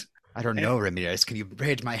feelings. I don't know, Ramirez. Can you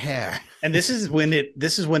braid my hair? And this is when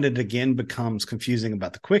it again becomes confusing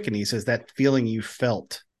about the quickening. He says that feeling you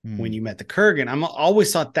felt when you met the Kurgan. I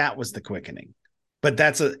always thought that was the quickening, but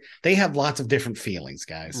they have lots of different feelings,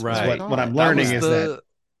 guys. Right. What I'm learning is the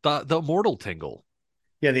immortal tingle.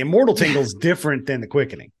 Yeah, the immortal tingle is different than the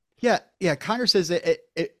quickening. Yeah. Connor says that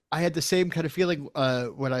I had the same kind of feeling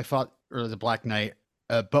when I fought the Black Knight.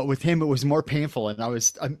 But with him, it was more painful, and I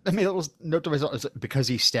made a little note to myself: was it because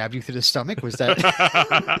he stabbed you through the stomach? Was that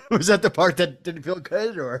the part that didn't feel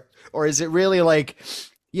good, or is it really like,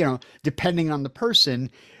 depending on the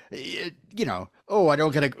person, I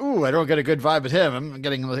don't get a good vibe with him. I'm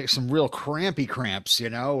getting like some real crampy cramps,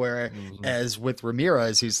 whereas with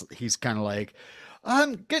Ramirez, he's kind of like,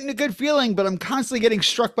 I'm getting a good feeling, but I'm constantly getting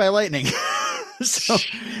struck by lightning. So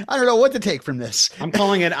I don't know what to take from this. I'm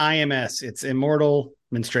calling it IMS. It's immortal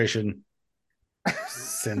menstruation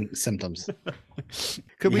symptoms.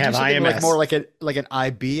 Could we do something like more like an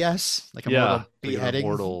IBS, like a mortal beheading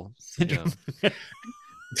immortal syndrome? Yeah.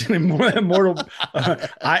 Immortal.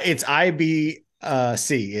 It's IBC.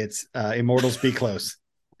 It's immortals be close.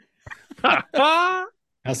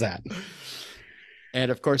 How's that? And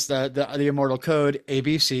of course, the immortal code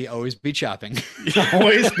ABC, always be chopping.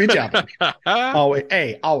 Always be chopping.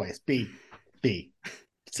 Always be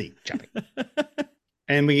C chopping.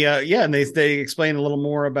 And and they explain a little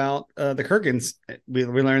more about the Kurgans. We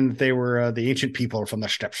learned that they were the ancient people from the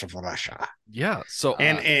steppes of Russia. Yeah. So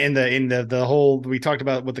and the whole we talked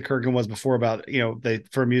about what the Kurgan was before about they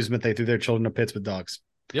for amusement they threw their children to pits with dogs.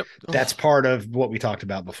 Yep. That's part of what we talked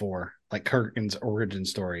about before, like Kurgan's origin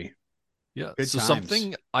story. Yeah. Good so times.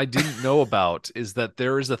 something I didn't know about is that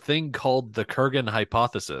there is a thing called the Kurgan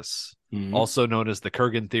hypothesis, also known as the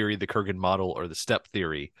Kurgan theory, the Kurgan model, or the step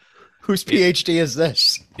theory. Whose PhD is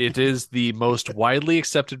this? It is the most widely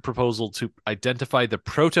accepted proposal to identify the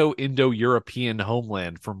Proto-Indo-European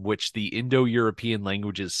homeland from which the Indo-European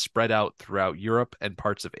languages spread out throughout Europe and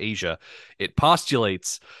parts of Asia. It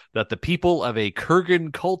postulates that the people of a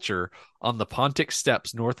Kurgan culture on the Pontic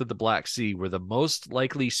steppes north of the Black Sea were the most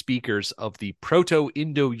likely speakers of the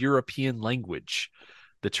Proto-Indo-European language.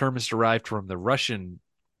 The term is derived from the Russian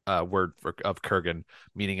word of Kurgan,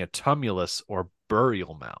 meaning a tumulus or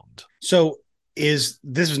burial mound. So this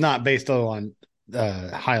was not based on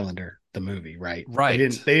Highlander, the movie, right? Right. They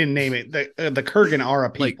didn't name it. The Kurgan are a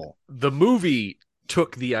people. Like, the movie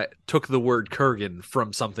took the word Kurgan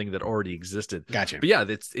from something that already existed. Gotcha. But yeah,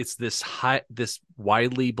 it's this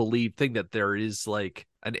widely believed thing that there is like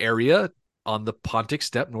an area on the Pontic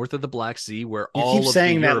steppe north of the Black Sea where you keep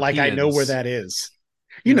saying that like I know where that is.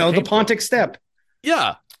 The Pontic steppe.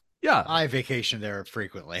 Yeah. Yeah. I vacation there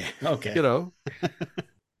frequently. Okay.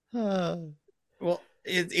 Well,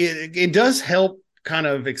 it does help kind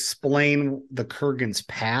of explain the Kurgan's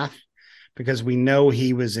path because we know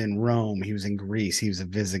he was in Rome, he was in Greece, he was a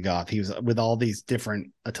Visigoth, he was with all these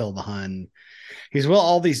different Attila the Hun. He's with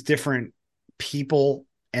all these different people,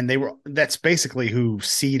 and that's basically who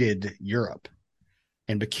seeded Europe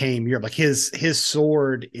and became Europe. Like his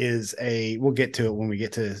sword is we'll get to it when we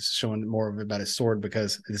get to showing more about his sword,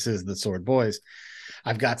 because this is the Sword Boys.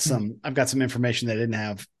 I've got some information that I didn't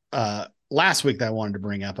have last week that I wanted to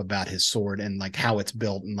bring up about his sword and like how it's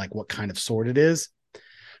built and like what kind of sword it is.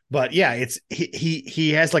 But yeah,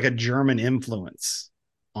 he has like a German influence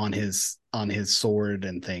on his sword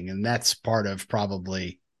and thing, and that's part of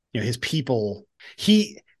probably his people.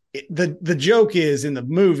 The joke is in the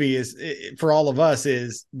movie is for all of us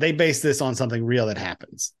is they base this on something real that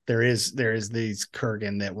happens. There is these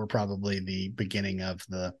Kurgan that were probably the beginning of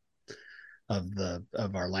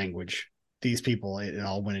our language. These people, it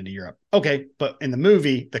all went into Europe. Okay, but in the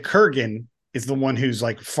movie, the Kurgan is the one who's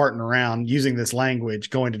like farting around using this language,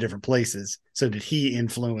 going to different places. So did he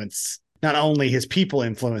influence? Not only his people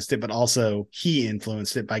influenced it, but also he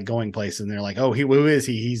influenced it by going places. And they're like, oh, who is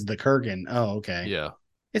he? He's the Kurgan. Oh, okay. Yeah.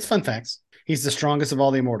 It's fun facts. He's the strongest of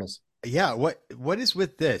all the immortals. Yeah. What is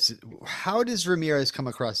with this? How does Ramirez come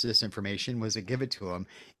across this information? Was it given to him?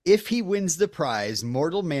 If he wins the prize,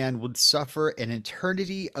 mortal man would suffer an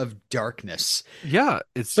eternity of darkness. Yeah.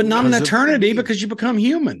 But not an eternity because you become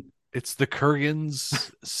human. It's the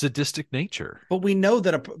Kurgan's sadistic nature. But we know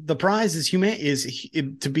that the prize is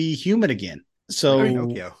to be human again. So,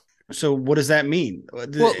 Pinocchio. so what does that mean?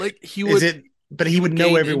 Well, like he would, but he would know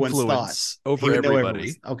gain everyone's influence thoughts over He would know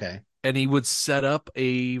everybody. Okay. And he would set up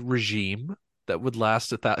a regime that would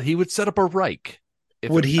last he would set up a Reich.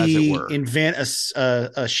 Would he invent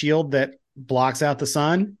a shield that blocks out the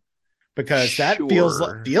sun? Because that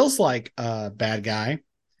feels like a bad guy.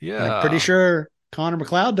 Yeah, and I'm pretty sure Connor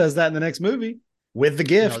McLeod does that in the next movie with the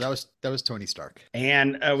gift. No, that was Tony Stark.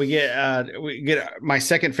 And we get my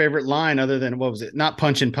second favorite line, other than what was it? Not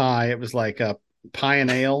punch and pie. It was like pie and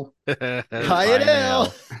ale. Pie and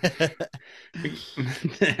ale.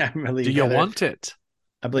 Do you want it?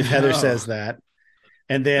 I believe Heather says that.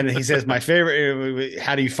 And then he says, my favorite,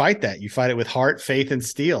 how do you fight that? You fight it with heart, faith, and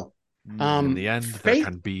steel. In the end, there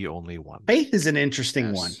can be only one. Faith is an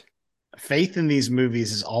interesting one. Faith in these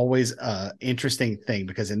movies is always an interesting thing,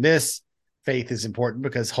 because in this, faith is important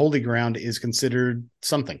because holy ground is considered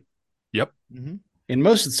something. Yep. Mm-hmm. In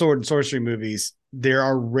most of the sword and sorcery movies, there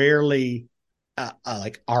are rarely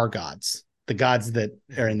like our gods, the gods that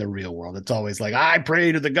are in the real world. It's always like, I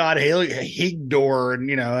pray to the god Higdor,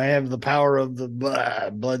 and I have the power of the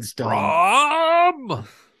bloodstone.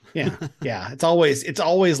 Yeah. It's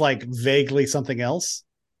always like vaguely something else,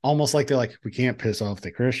 almost like they're like, we can't piss off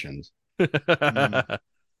the Christians.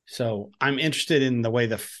 So I'm interested in the way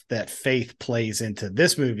that faith plays into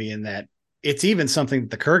this movie, and that it's even something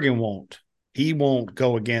that the Kurgan won't. He won't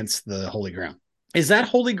go against the holy ground. Is that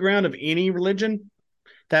holy ground of any religion?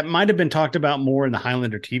 That might have been talked about more in the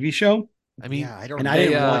Highlander TV show. I mean, I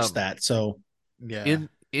didn't watch that. So yeah,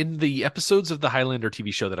 in the episodes of the Highlander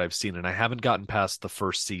TV show that I've seen, and I haven't gotten past the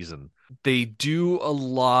first season, they do a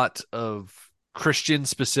lot of Christian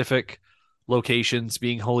specific locations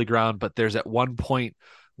being holy ground, but there's at one point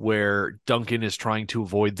where Duncan is trying to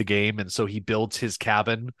avoid the game, and so he builds his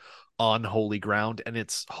cabin on holy ground, and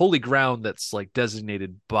it's holy ground that's like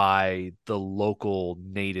designated by the local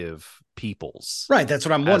native peoples. Right, that's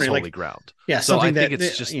what I'm wondering. Holy like, ground. Yeah, so I think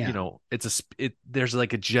it's just there's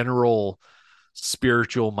like a general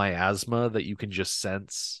spiritual miasma that you can just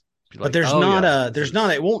sense. But there's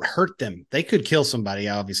it won't hurt them. They could kill somebody.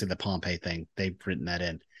 Obviously, the Pompeii thing, they've written that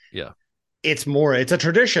in. Yeah. It's a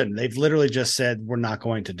tradition. They've literally just said, we're not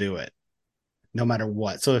going to do it no matter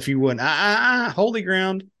what. So if you wouldn't, holy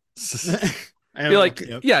ground. You're like,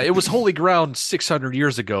 yeah, it was holy ground 600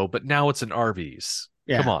 years ago, but now it's in Arby's.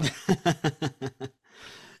 Yeah. Come on.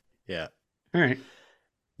 Yeah. All right.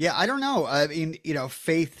 Yeah. I don't know. I mean,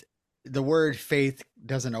 faith, the word faith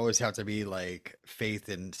doesn't always have to be like faith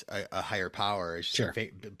in a higher power. It's just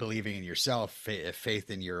believing in yourself, faith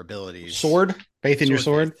in your abilities. Faith in your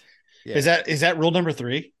sword. Yeah. Is that rule number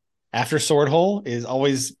 3? After sword hole is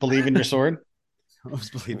always believe in your sword. Always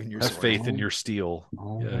believe in your Have sword. faith in your steel.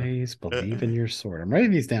 Always believe in your sword. I'm writing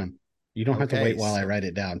these down. You don't have to wait while I write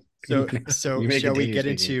it down. So shall we get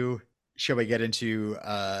into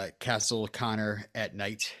Castle Connor at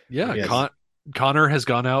night? Yeah, yes. Connor has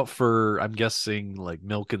gone out for, I'm guessing, like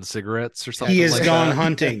milk and cigarettes or something. He has like gone that.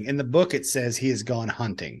 hunting. In the book, it says he has gone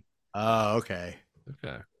hunting. Oh, okay.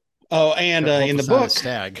 Oh, and in the book,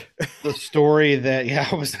 stag. the story that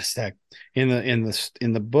it was a stag. In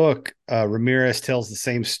the book, Ramirez tells the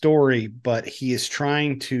same story, but he is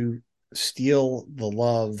trying to steal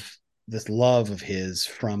this love of his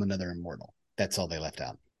from another immortal. That's all they left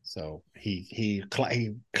out. So he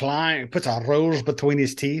puts a rose between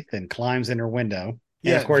his teeth and climbs in her window.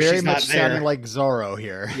 Yeah, and of course very she's much not there. sounding like Zorro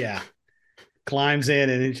here. Yeah. Climbs in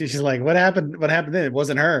and she's like, what happened then? It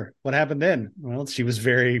wasn't her. What happened then? Well, she was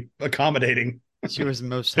very accommodating. She was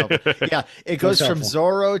most helpful. Yeah, it goes from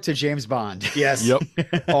Zorro to James Bond. Yes. Yep.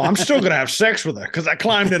 Oh, I'm still gonna have sex with her because I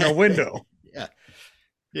climbed in her window.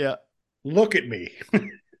 Yeah. Look at me.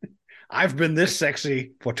 I've been this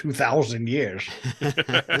sexy for 2,000 years.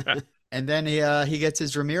 And then he gets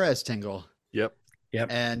his Ramirez tingle. Yep.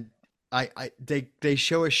 And they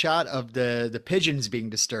show a shot of the pigeons being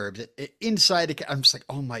disturbed inside. I'm just like,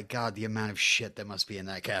 oh my god, the amount of shit that must be in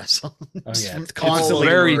that castle. Oh yeah, it's constantly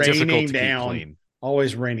very raining difficult to down. keep clean.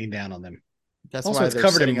 Always raining down on them. That's also, why it's they're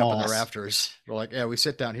covered sitting in up on moss. the rafters. We're like, yeah, we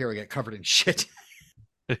sit down here, we get covered in shit.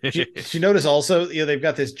 Did you notice also, they've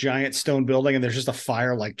got this giant stone building and there's just a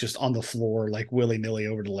fire like just on the floor, like willy-nilly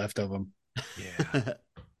over to the left of them. Yeah.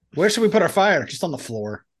 Where should we put our fire? Just on the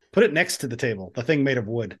floor. Put it next to the table. The thing made of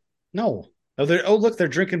wood. No. Oh, look, they're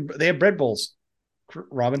drinking. They have bread bowls.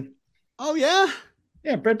 Robin. Oh yeah.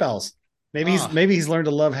 Yeah, bread bowls. Maybe he's learned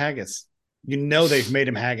to love haggis. They've made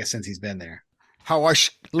him haggis since he's been there. How I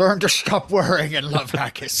learned to stop worrying and love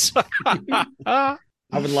haggis. I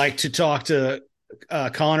would like to talk to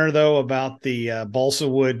Connor though about the balsa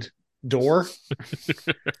wood door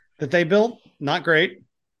that they built. Not great.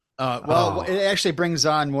 It actually brings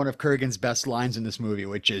on one of Kurgan's best lines in this movie,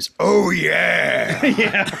 which is, "Oh yeah,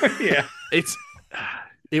 yeah.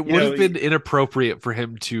 It would have been inappropriate for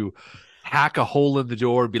him to hack a hole in the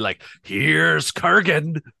door and be like, "Here's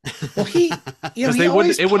Kurgan." Well,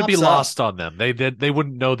 because it wouldn't be lost on them. They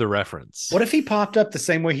wouldn't know the reference. What if he popped up the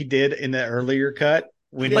same way he did in the earlier cut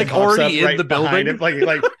when like he pops already up in right the building, him,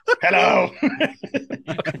 like hello,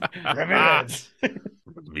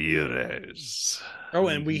 Ramirez. Oh,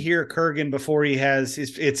 and we hear Kurgan before he has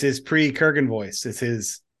it's his pre-Kurgan voice. It's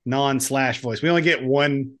his non-slash voice. We only get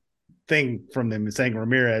one thing from him saying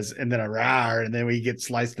Ramirez and then a rawr, and then we get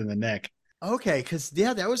sliced in the neck. Okay, because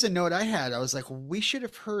that was a note I had. I was like, we should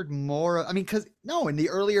have heard more. I mean, in the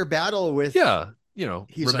earlier battle with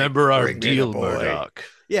remember like, our deal, Murdoch.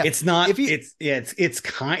 Yeah, it's not. It's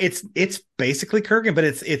basically Kurgan, but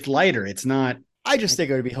it's lighter. It's not. I just think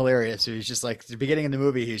it would be hilarious. He's just like at the beginning of the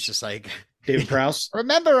movie. He's just like David Prowse.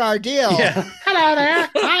 Remember our deal? Yeah. Hello there.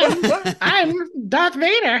 I'm Darth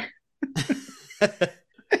Vader.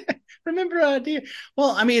 Remember our deal? Well,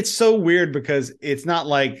 I mean, it's so weird because it's not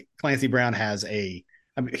like Clancy Brown has he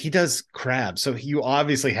does crab, so he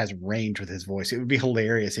obviously has range with his voice. It would be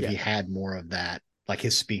hilarious if he had more of that, like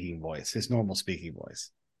his speaking voice, his normal speaking voice.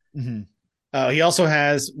 Mm-hmm. He also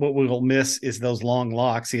has what we will miss is those long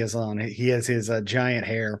locks he has on. He has his giant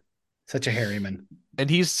hair, such a hairy man. And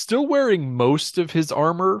he's still wearing most of his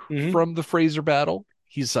armor from the Fraser battle.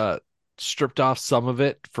 He's stripped off some of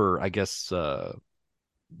it for, I guess, to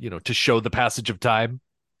show the passage of time.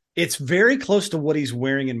 It's very close to what he's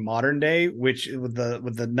wearing in modern day, which with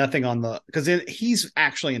the nothing on the, because he's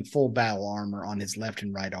actually in full battle armor on his left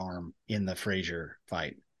and right arm in the Fraser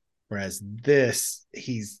fight. Whereas this,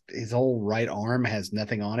 his whole right arm has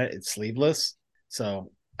nothing on it. It's sleeveless.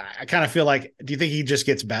 So I kind of feel like, do you think he just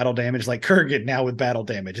gets battle damage like Kurgan now with battle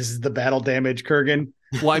damage? This is the battle damage Kurgan.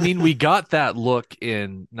 Well, I mean, we got that look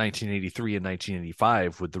in 1983 and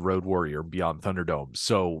 1985 with the Road Warrior Beyond Thunderdome.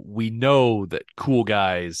 So we know that cool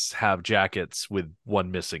guys have jackets with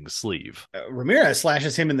one missing sleeve. Ramirez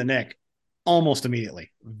slashes him in the neck almost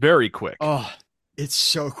immediately. Very quick. Oh, it's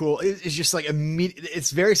so cool. It's just like immediate.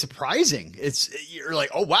 It's very surprising. You're like,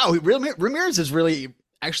 oh wow, Ramirez is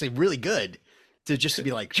actually really good to just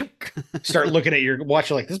be like, start looking at your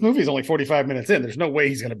watch. Like, this movie is only 45 minutes in. There's no way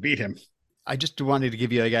he's going to beat him. I just wanted to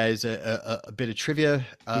give you guys a bit of trivia.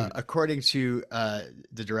 According to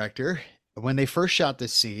the director, when they first shot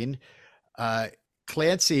this scene,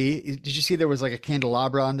 Clancy, did you see there was like a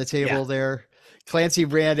candelabra on the table there? Clancy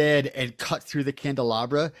ran in and cut through the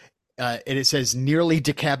candelabra. And it says nearly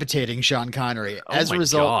decapitating Sean Connery. As a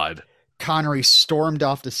result, Connery stormed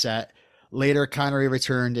off the set. Later, Connery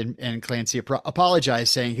returned and Clancy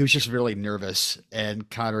apologized, saying he was just really nervous. And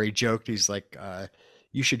Connery joked, he's like,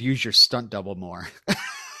 you should use your stunt double more.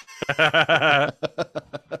 I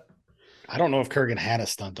don't know if Kurgan had a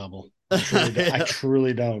stunt double. I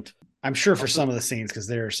truly don't. I'm sure for some of the scenes, because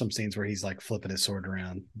there are some scenes where he's like flipping his sword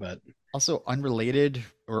around. But also unrelated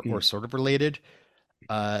or sort of related.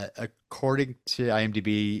 According to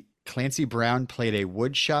IMDb, Clancy Brown played a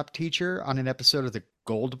woodshop teacher on an episode of the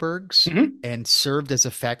Goldbergs and served as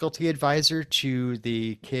a faculty advisor to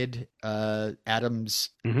the kid Adam's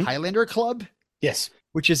Highlander Club. Yes.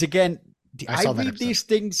 Which is, again, I read these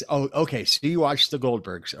things. Oh, okay. So you watched the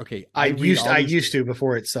Goldbergs. Okay. I used to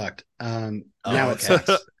before it sucked. Now it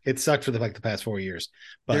sucks. It sucked for the past 4 years.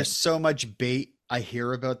 But there's so much bait I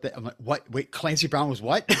hear about that. I'm like, what? Wait, Clancy Brown was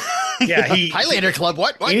what? Yeah, Highlander Club.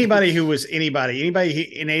 What? Anybody in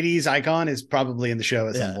 80s icon is probably in the show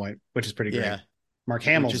at some point, which is pretty great. Yeah. Mark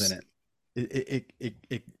Hamill's in it.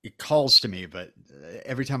 It calls to me, but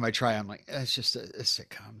every time I try, I'm like, it's just a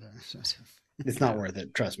sitcom. It's not worth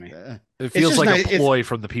it. Trust me. It feels like a ploy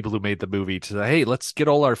from the people who made the movie to say, hey, let's get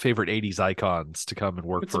all our favorite 80s icons to come and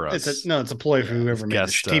work for us. It's a ploy for whoever made the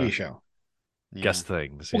TV show. Guest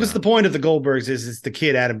things. Well, because the point of the Goldbergs is the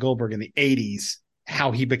kid Adam Goldberg in the 80s,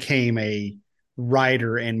 how he became a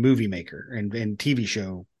writer and movie maker and TV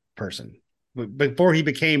show person. But before he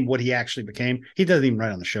became what he actually became, he doesn't even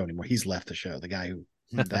write on the show anymore. He's left the show. The guy who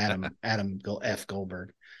Adam F.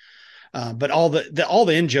 Goldberg. But all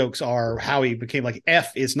the in jokes are how he became, like,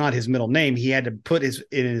 F is not his middle name. He had to put his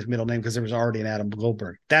middle name because there was already an Adam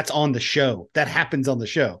Goldberg. That's on the show. That happens on the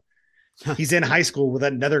show. He's in high school with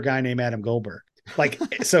another guy named Adam Goldberg. Like,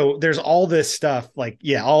 so there's all this stuff. Like,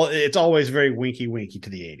 it's always very winky to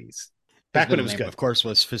the 80s. Back when it was good. Of course,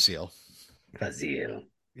 was Fazil. Fazil.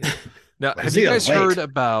 Now, have you guys heard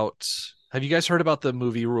about Have you guys heard about the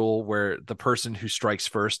movie rule where the person who strikes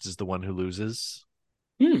first is the one who loses?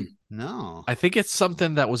 No. I think it's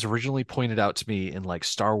something that was originally pointed out to me in like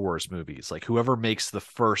Star Wars movies. Like whoever makes the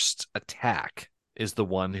first attack is the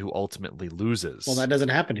one who ultimately loses. Well, that doesn't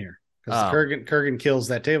happen here because Kurgan kills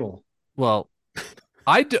that table. Well,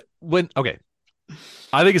 I think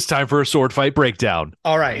it's time for a sword fight breakdown.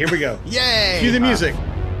 All right, here we go. Yay! Cue the music.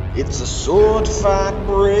 It's a sword fight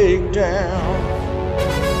breakdown.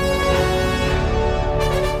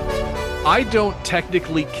 I don't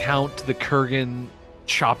technically count the Kurgan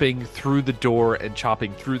chopping through the door and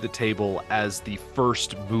chopping through the table as the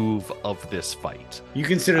first move of this fight. You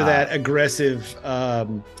consider that aggressive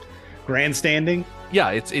grandstanding?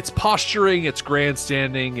 Yeah, it's posturing, it's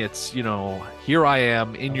grandstanding, it's, here I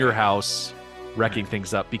am in your house wrecking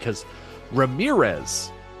things up, because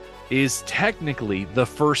Ramirez is technically the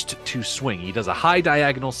first to swing. He does a high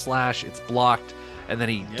diagonal slash, it's blocked, and then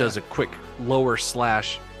he does a quick lower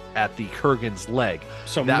slash at the Kurgan's leg.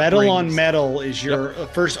 So that metal on metal is your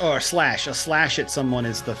first, or a slash at someone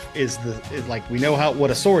is like, we know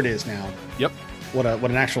what a sword is now. Yep. What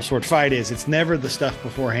an actual sword fight is. It's never the stuff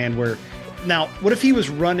beforehand where, now, what if he was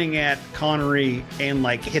running at Connery and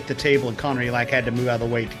like hit the table and Connery like had to move out of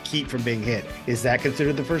the way to keep from being hit? Is that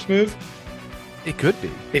considered the first move? It could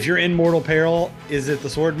be. If you're in mortal peril, is it the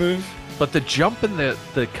sword move? But the jump and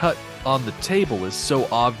the cut on the table is so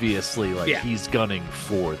obviously like he's gunning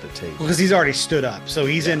for the table. Because he's already stood up, so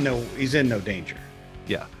he's in no danger.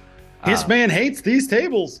 Yeah. This man hates these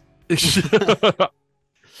tables. But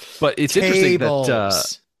it's interesting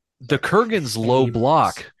that the Kurgan's low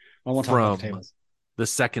block from the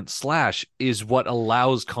second slash is what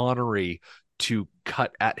allows Connery to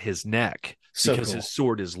cut at his neck because his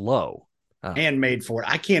sword is low. And made for it.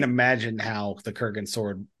 I can't imagine how the Kurgan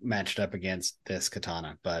sword matched up against this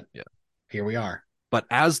katana, but here we are. But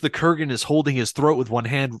as the Kurgan is holding his throat with one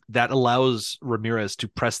hand, that allows Ramirez to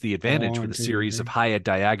press the advantage with a series of high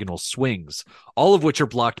diagonal swings, all of which are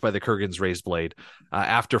blocked by the Kurgan's raised blade.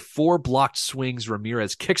 After 4 blocked swings,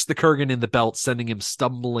 Ramirez kicks the Kurgan in the belt, sending him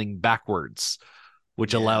stumbling backwards,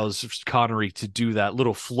 which allows Connery to do that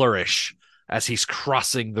little flourish as he's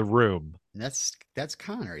crossing the room. That's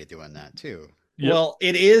Connery doing that too. Yep. Well,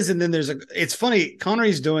 it is, and then it's funny,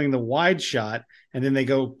 Connery's doing the wide shot, and then they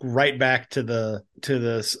go right back to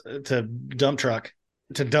dump truck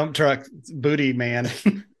booty man,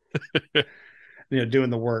 doing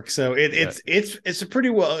the work. So it's a pretty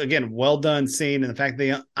well done scene, and the fact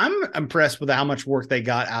I'm impressed with how much work they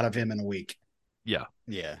got out of him in a week. Yeah.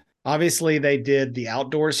 Obviously, they did the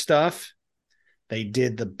outdoor stuff, they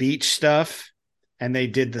did the beach stuff, and they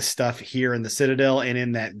did the stuff here in the Citadel and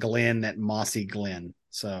in that glen, that mossy glen.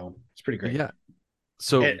 So it's pretty great. Yeah.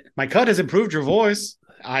 So my cut has improved your voice.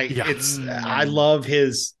 I love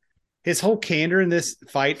his whole candor in this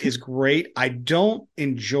fight is great. I don't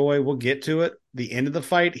enjoy, we'll get to it, the end of the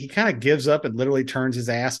fight. He kind of gives up and literally turns his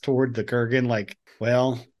ass toward the Kurgan like,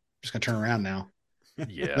 well, I'm just going to turn around now.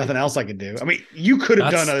 Yeah. Nothing else I can do. I mean, you could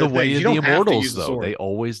have done other the way things. of the Immortals, though. They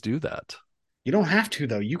always do that. You don't have to,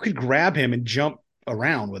 though. You could grab him and jump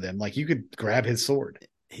around with him. Like, you could grab his sword.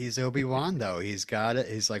 He's Obi-Wan, though. He's got it.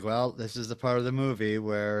 He's like, well, this is the part of the movie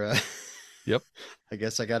where yep, I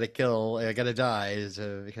guess I gotta die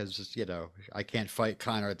because I can't fight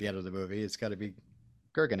Connor at the end of the movie. It's got to be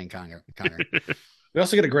Kurgan and Connor. We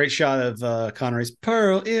also get a great shot of Connery's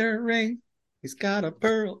pearl earring. He's got a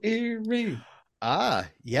pearl earring. Ah,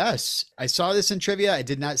 yes. I saw this in trivia. I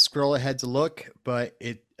did not scroll ahead to look, but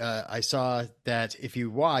I saw that if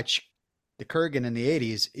you watch, the Kurgan in the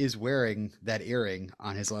 80s is wearing that earring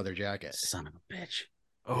on his leather jacket. Son of a bitch.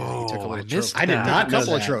 Oh, he took I missed I did not know a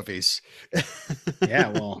couple that. of trophies. Yeah,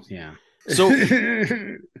 well, yeah. So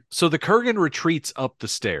the Kurgan retreats up the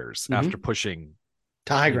stairs after pushing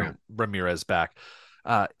to high ground Ramirez back.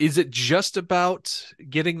 Is it just about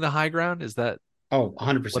getting the high ground? Is that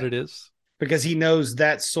 100% what it is? Because he knows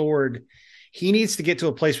that sword, he needs to get to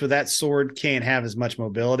a place where that sword can't have as much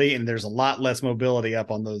mobility, and there's a lot less mobility up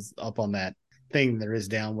on that thing there is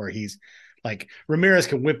down where he's like, Ramirez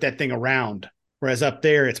can whip that thing around, whereas up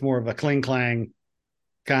there it's more of a cling clang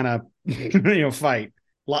kind of fight.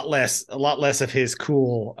 A lot less of his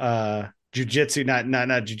cool jujitsu, not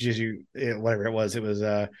jujitsu, whatever it was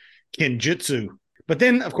kenjutsu. But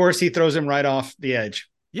then of course he throws him right off the edge.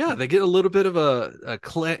 Yeah, they get a little bit of a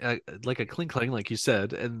cling, like you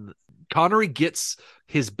said, and Connery gets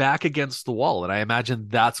his back against the wall, and I imagine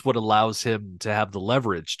that's what allows him to have the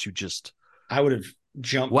leverage to just. I would have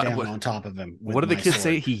jumped down on top of him. What did the kids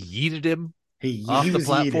say? He yeeted him off the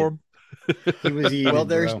platform. He was yeeted. Well,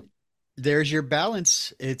 there's your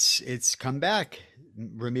balance. It's come back.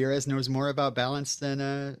 Ramirez knows more about balance than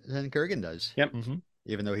Kurgan does. Yep. Mm-hmm.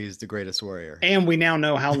 Even though he's the greatest warrior. And we now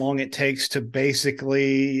know how long it takes to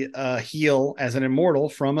basically heal as an immortal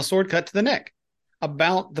from a sword cut to the neck.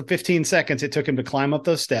 About the 15 seconds it took him to climb up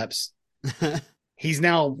those steps. He's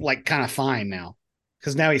now like kind of fine now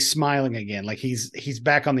because now he's smiling again. Like he's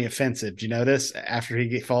back on the offensive. Do you notice after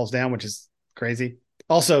he falls down, which is crazy?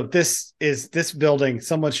 Also, this building.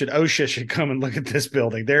 OSHA should come and look at this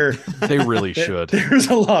building. They really should. There's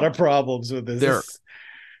a lot of problems with this. There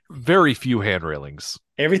very few hand railings.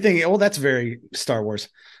 Everything. Well, that's very Star Wars.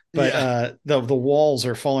 But the walls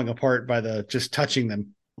are falling apart by just touching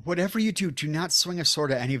them. Whatever you do not swing a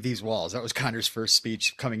sword at any of these walls. That was Connor's first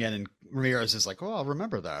speech coming in, and Ramirez is like, "Oh, I'll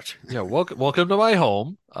remember that." Yeah, welcome to my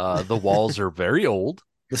home. The walls are very old.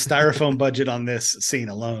 The styrofoam budget on this scene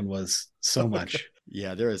alone was so much.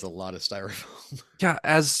 Yeah, there is a lot of styrofoam. Yeah,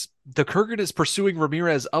 as the Kurgan is pursuing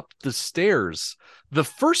Ramirez up the stairs, the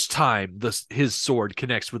first time his sword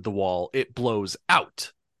connects with the wall, it blows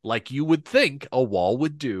out, like you would think a wall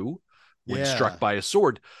would do when struck by a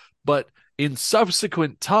sword. But in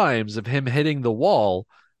subsequent times of him hitting the wall,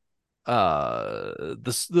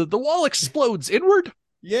 the wall explodes inward.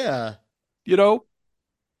 Yeah,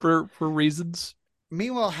 for reasons.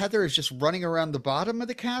 Meanwhile, Heather is just running around the bottom of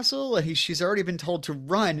the castle, and she's already been told to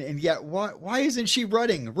run, and yet why isn't she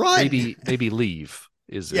running? Run! Maybe leave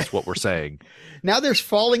is what we're saying. Now there's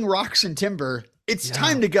falling rocks and timber. It's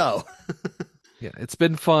time to go. Yeah, it's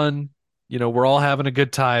been fun. We're all having a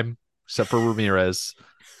good time, except for Ramirez.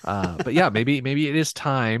 But yeah, maybe it is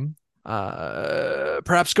time.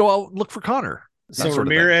 Perhaps go out and look for Connor. So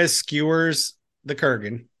Ramirez skewers the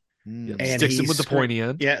Kurgan. And sticks him with the pointy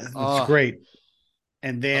end. Yeah, that's great.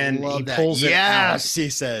 And then he pulls it out. Yes, he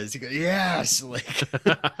says. He goes, yes. Like,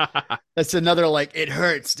 that's another, like, it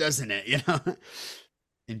hurts, doesn't it?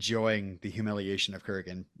 Enjoying the humiliation of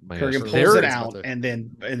Kurgan. Kurgan pulls it out and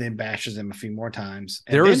then bashes him a few more times.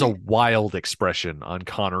 There is a wild expression on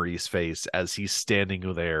Connery's face as he's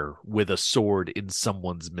standing there with a sword in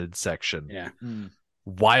someone's midsection. Yeah.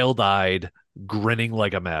 Wild-eyed, grinning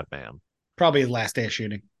like a madman. Probably his last day of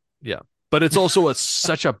shooting. Yeah. But it's also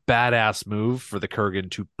such a badass move for the Kurgan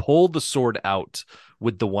to pull the sword out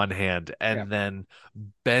with the one hand and then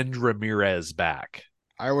bend Ramirez back.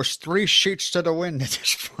 I was 3 sheets to the wind at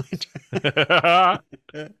this point. I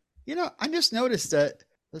just noticed that.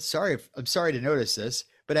 I'm sorry to notice this,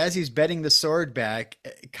 but as he's bending the sword back,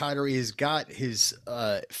 Connery has got his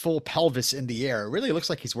full pelvis in the air. It really looks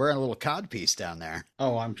like he's wearing a little codpiece down there.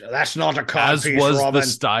 Oh, that's not a codpiece, as was Robin. the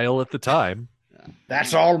style at the time.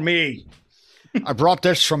 That's all me. I brought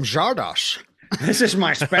this from Zardos. This is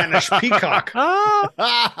my Spanish peacock. From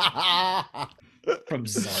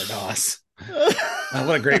Zardos. Oh,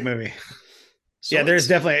 what a great movie. There's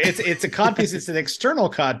definitely it's a codpiece. It's an external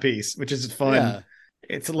codpiece, which is fun. Yeah.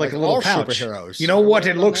 It's like a little pouch. Superheroes. You know what?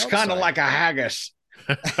 It looks kind of like a haggis.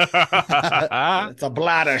 It's a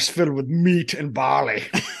bladder filled with meat and barley.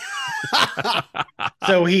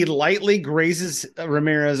 So he lightly grazes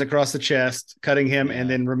Ramirez across the chest, cutting him, and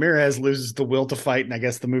then Ramirez loses the will to fight, and I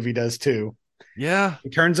guess the movie does too. Yeah. He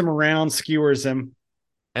turns him around, skewers him.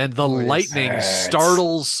 And the lightning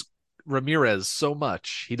startles Ramirez so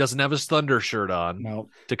much. He doesn't have his thunder shirt on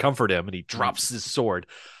to comfort him, and he drops his sword.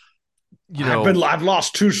 I've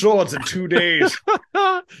lost 2 swords in 2 days.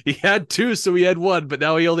 He had 2, so he had 1, but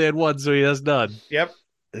now he only had 1, so he has none. Yep.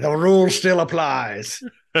 The rule still applies.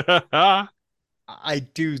 I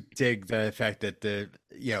do dig the fact that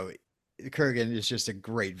Kurgan is just a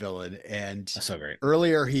great villain, and that's so great.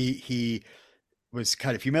 Earlier he was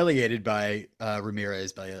kind of humiliated by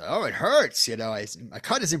Ramirez by, oh, it hurts, I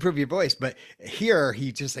cut doesn't improve your voice, but here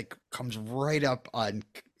he just like comes right up on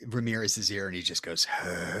Ramirez's ear and he just goes,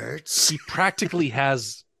 hurts. He practically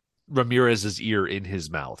has Ramirez's ear in his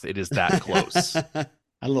mouth. It is that close. A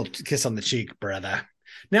little kiss on the cheek, brother.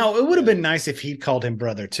 Now, it would have been nice if he'd called him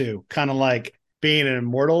brother, too. Kind of like being an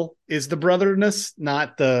immortal is the brotherness,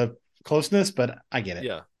 not the closeness, but I get it.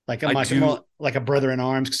 Yeah. Like I'm like a brother in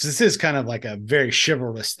arms, because this is kind of like a very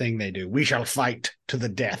chivalrous thing they do. We shall fight to the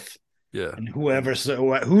death. Yeah. And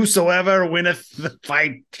whosoever winneth the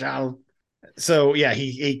fight shall. So, yeah,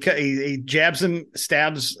 he jabs him,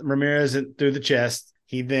 stabs Ramirez through the chest.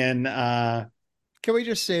 He then... Can we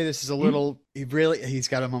just say this is a little, he's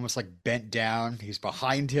got him almost like bent down. He's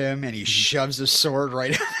behind him and he shoves a sword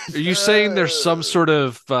right Are you saying there's some sort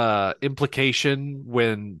of implication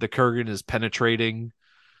when the Kurgan is penetrating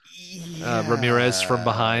Ramirez from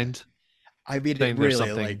behind? I mean, it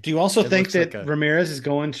really, like, do you also think that Ramirez is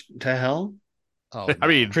going to hell? Oh, I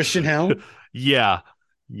mean, Christian hell? Yeah.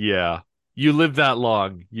 You You live that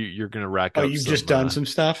long, you're gonna rack Oh, up. you've just done some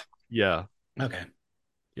stuff. Yeah, Okay.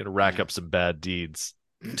 you're gonna rack up some bad deeds.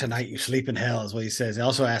 Tonight you sleep in hell is what he says. He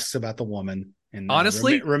also asks about the woman. And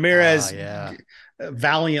Honestly, Ramirez yeah.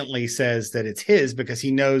 valiantly says that it's his because he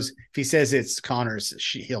knows if he says it's Connor's,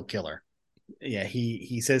 he'll kill her. Yeah,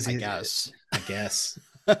 he says. I guess. I guess.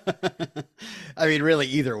 I mean, really,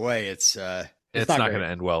 either way, it's not not going great. to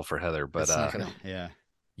end well for Heather. But it's not gonna, yeah.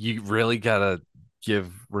 you really gotta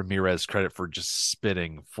give Ramirez credit for just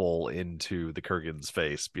spitting full into the Kurgan's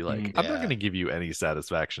face. Be like, I'm not Yeah. going to give you any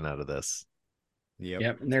satisfaction out of this.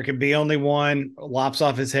 Yep. And there can be only one. Lops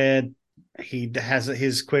off his head. He has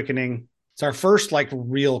his quickening. It's our first like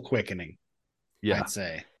real quickening. Yeah, I'd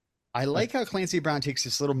say. I like how Clancy Brown takes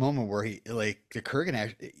this little moment where he, like, the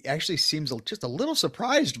Kurgan actually seems just a little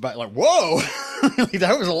surprised by, like, whoa, like,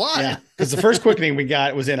 that was a lot. Yeah, because the first quickening we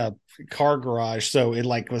got was in a car garage, so it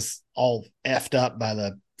like was all effed up by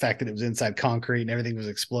the fact that it was inside concrete and everything was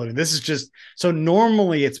exploding. This is just so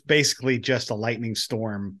normally it's basically just a lightning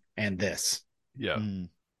storm and this. yeah,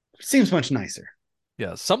 Seems much nicer.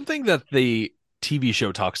 yeah. Something that the TV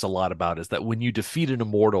show talks a lot about is that when you defeat an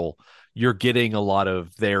immortal, you're getting a lot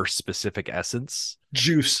of their specific essence.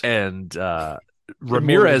 Juice. And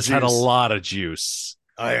Ramirez had a juice. lot of juice.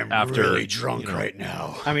 I am After, really drunk you know, right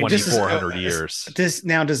now. I mean, just 2,400 years. Does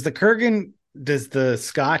the Kurgan, does the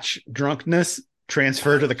Scotch drunkenness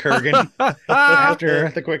transfer to the Kurgan after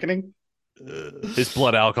the quickening? His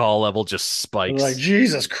blood alcohol level just spikes. Like,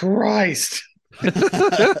 Jesus Christ.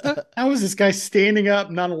 How is this guy standing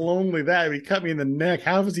up? Not only that, he cut me in the neck.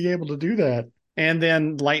 How was he able to do that? And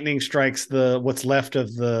then lightning strikes what's left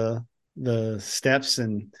of the steps,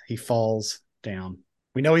 and he falls down.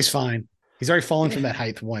 We know he's fine. He's already fallen from that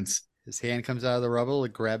height once. His hand comes out of the rubble,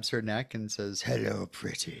 it grabs her neck and says, "Hello,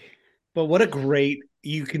 pretty." But what a great,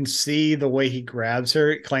 you can see the way he grabs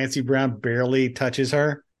her. Clancy Brown barely touches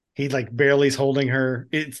her. He like barely's holding her.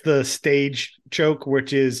 It's the stage choke,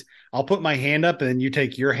 which is I'll put my hand up and then you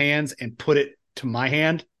take your hands and put it to my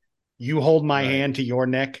hand. You hold my hand to your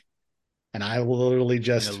neck. And I will literally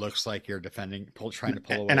just. And it looks like you're trying to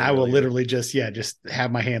pull away. And I will literally just have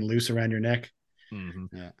my hand loose around your neck.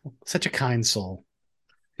 Mm-hmm. Yeah. Such a kind soul.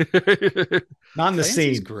 Not in the Clancy's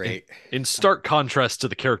scene. great. In stark contrast to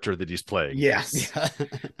the character that he's playing. Yes. Yeah.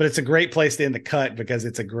 But it's a great place to end the cut because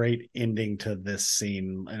it's a great ending to this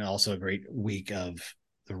scene and also a great week of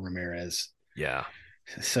the Ramirez. Yeah.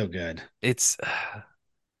 So good. It's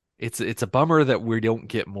a bummer that we don't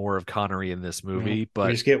get more of Connery in this movie, but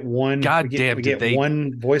we just get one. God we damn, get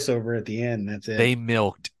one voiceover at the end. That's it. They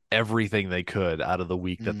milked everything they could out of the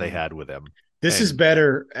week that they had with him. This And is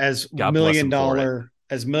better as God bless them for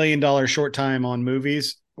 $1 million short time on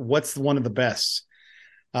movies. What's one of the best?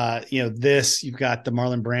 This you've got the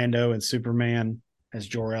Marlon Brando and Superman as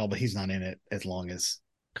Jor-El, but he's not in it as long as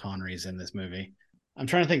Connery's in this movie. I'm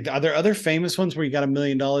trying to think. Are there other famous ones where you got $1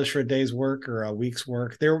 million for a day's work or a week's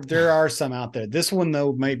work? There are some out there. This one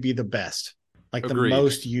though might be the best, like Agreed. the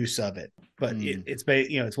most use of it. But it's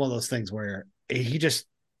one of those things where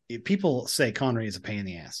people say Connery is a pain in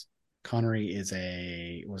the ass.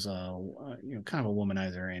 Connery was a kind of a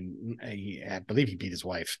womanizer, and I believe he beat his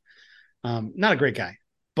wife. Not a great guy,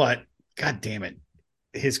 but God damn it,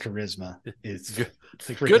 his charisma is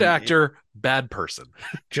good actor, bad person.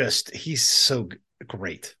 He's so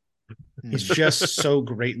great. He's just so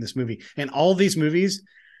great in this movie. And all these movies,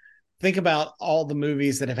 think about all the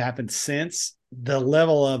movies that have happened since, the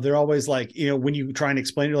level of, they're always like, when you try and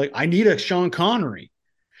explain, you're like, I need a Sean Connery.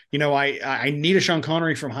 I need a Sean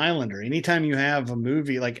Connery from Highlander. Anytime you have a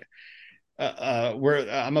movie like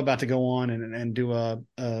where I'm about to go on and do a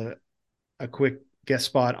quick guest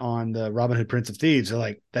spot on the Robin Hood Prince of Thieves, they're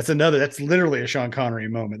like, that's literally a Sean Connery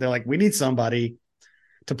moment. They're like, we need somebody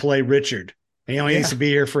to play Richard. And he only needs to be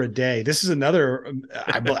here for a day. This is another,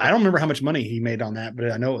 I don't remember how much money he made on that,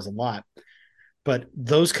 but I know it was a lot. But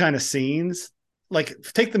those kind of scenes, like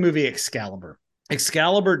take the movie Excalibur.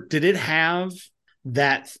 Excalibur, did it have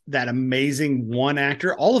that amazing one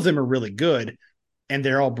actor? All of them are really good and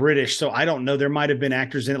they're all British. So I don't know. There might've been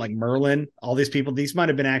actors in it like Merlin, all these people. These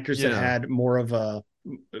might've been actors that had more of a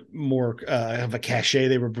cachet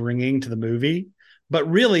they were bringing to the movie. But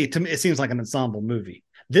really, to me, it seems like an ensemble movie.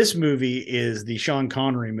 This movie is the Sean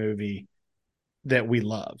Connery movie that we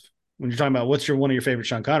love. When you're talking about what's one of your favorite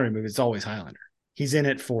Sean Connery movies, it's always Highlander. He's in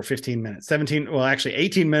it for 18 minutes, and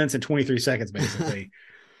 23 seconds, basically.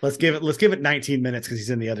 Let's give it 19 minutes because he's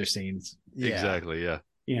in the other scenes. Yeah. Exactly. Yeah.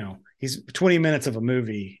 He's 20 minutes of a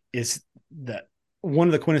movie is that one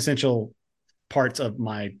of the quintessential parts of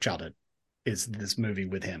my childhood is this movie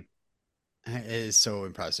with him. It is so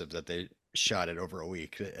impressive that they shot it over a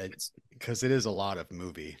week. Because it is a lot of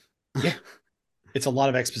movie. Yeah. It's a lot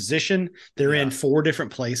of exposition. They're in 4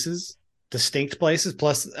 different places, distinct places.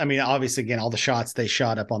 Plus, I mean, obviously, again, all the shots they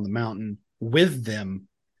shot up on the mountain with them,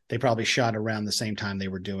 they probably shot around the same time they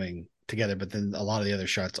were doing together. But then a lot of the other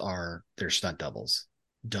shots are their stunt doubles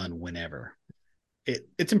done whenever.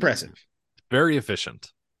 It's impressive. Very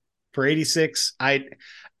efficient. For 86, in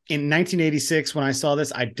 1986, when I saw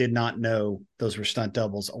this, I did not know those were stunt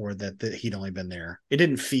doubles or that he'd only been there. It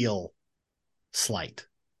didn't feel slight.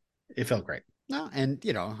 It felt great. No, and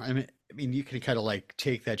I mean, you can kind of like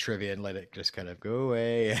take that trivia and let it just kind of go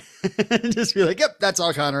away, and just be like, "Yep, that's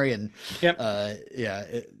all Connery." And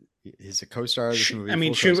he's a co-star of this movie. I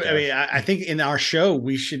mean, I think in our show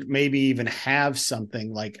we should maybe even have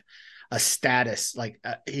something like a status, like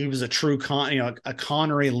he was a true a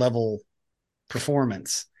Connery level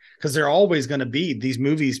performance, because they're always going to be, these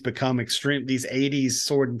movies become extreme. These 80s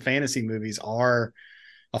sword and fantasy movies are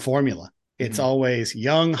a formula. It's always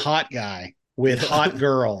young hot guy with hot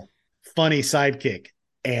girl, funny sidekick,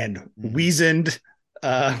 and weazened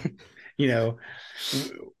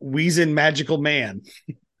weazened magical man,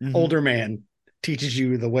 older man teaches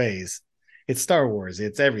you the ways. It's Star Wars.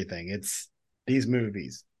 It's everything. It's these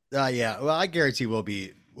movies. Well, I guarantee we'll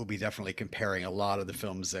be definitely comparing a lot of the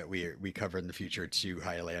films that we cover in the future to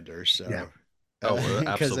Highlander. So,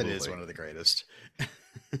 because it is one of the greatest.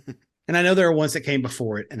 And I know there are ones that came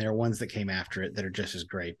before it, and there are ones that came after it that are just as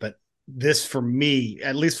great. But this, for me,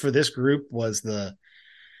 at least for this group, was us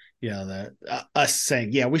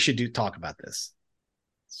saying, "Yeah, we should talk about this."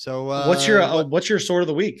 So, what's your sword of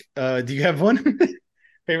the week? Do you have one?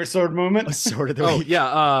 Favorite sword moment? Sword of the week.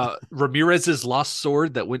 Ramirez's lost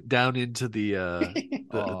sword that went down into the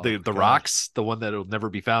rocks, the one that'll never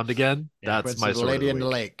be found again. Yeah, that's my sword. Lady of the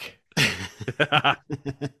in week. the lake.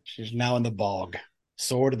 She's now in the bog.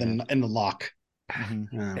 Sword in the lock. Oh,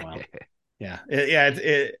 wow.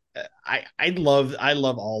 I love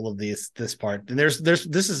all of this part. And this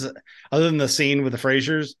is, other than the scene with the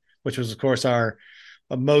Frasers, which was of course our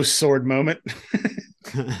most sword moment.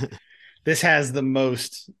 This has the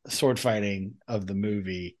most sword fighting of the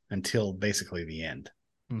movie until basically the end.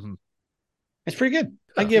 Mm-hmm. It's pretty good.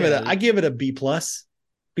 I give it a B+. B+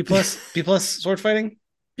 sword fighting.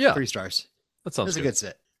 Yeah, 3 stars. That sounds a good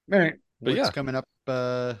set. All right, but what's coming up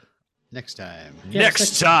next time?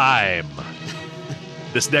 Next time.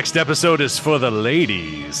 This next episode is for the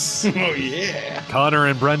ladies. Oh yeah. Connor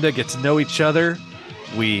and Brenda get to know each other.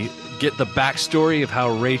 We get the backstory of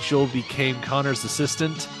how Rachel became Connor's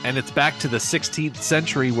assistant, and it's back to the 16th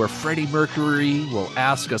century where Freddie Mercury will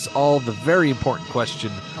ask us all the very important question,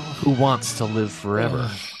 who wants to live forever?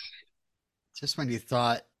 Just when you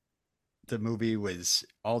thought the movie was,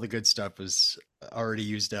 all the good stuff was already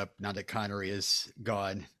used up, now that Connery is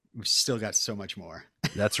gone, we've still got so much more.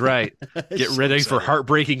 That's right. Get ready for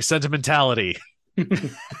heartbreaking sentimentality.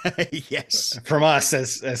 Yes. From us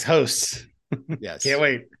as hosts. Yes. Can't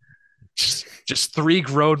wait. Just 3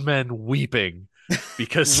 grown men weeping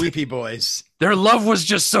because weepy boys. Their love was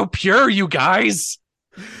just so pure, you guys.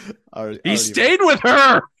 He stayed with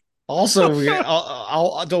her. Also,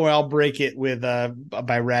 don't worry, I'll break it with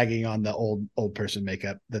by ragging on the old person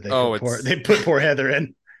makeup that they put poor Heather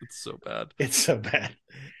in. It's so bad. It's so bad.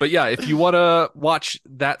 But yeah, if you want to watch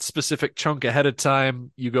that specific chunk ahead of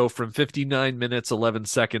time, you go from 59 minutes 11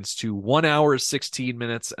 seconds to 1 hour 16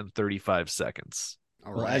 minutes and 35 seconds.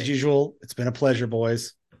 All right. As usual, it's been a pleasure,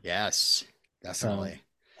 boys. Yes, definitely.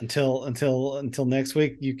 Until next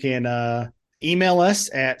week, you can email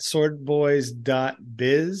us at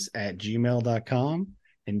swordboys.biz@gmail.com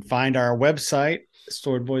and find our website,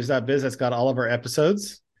 swordboys.biz. That's got all of our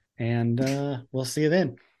episodes. And we'll see you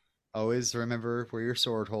then. Always remember where your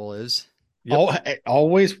sword hole is. Yep.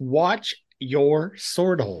 Always watch your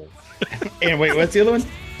sword hole. And wait, what's the other one?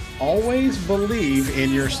 Always believe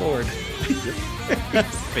in your sword.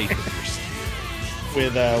 Faith in your steel.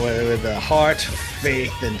 With a heart,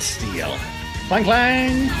 faith, and steel. Clang,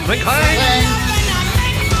 clang. Clang, clang.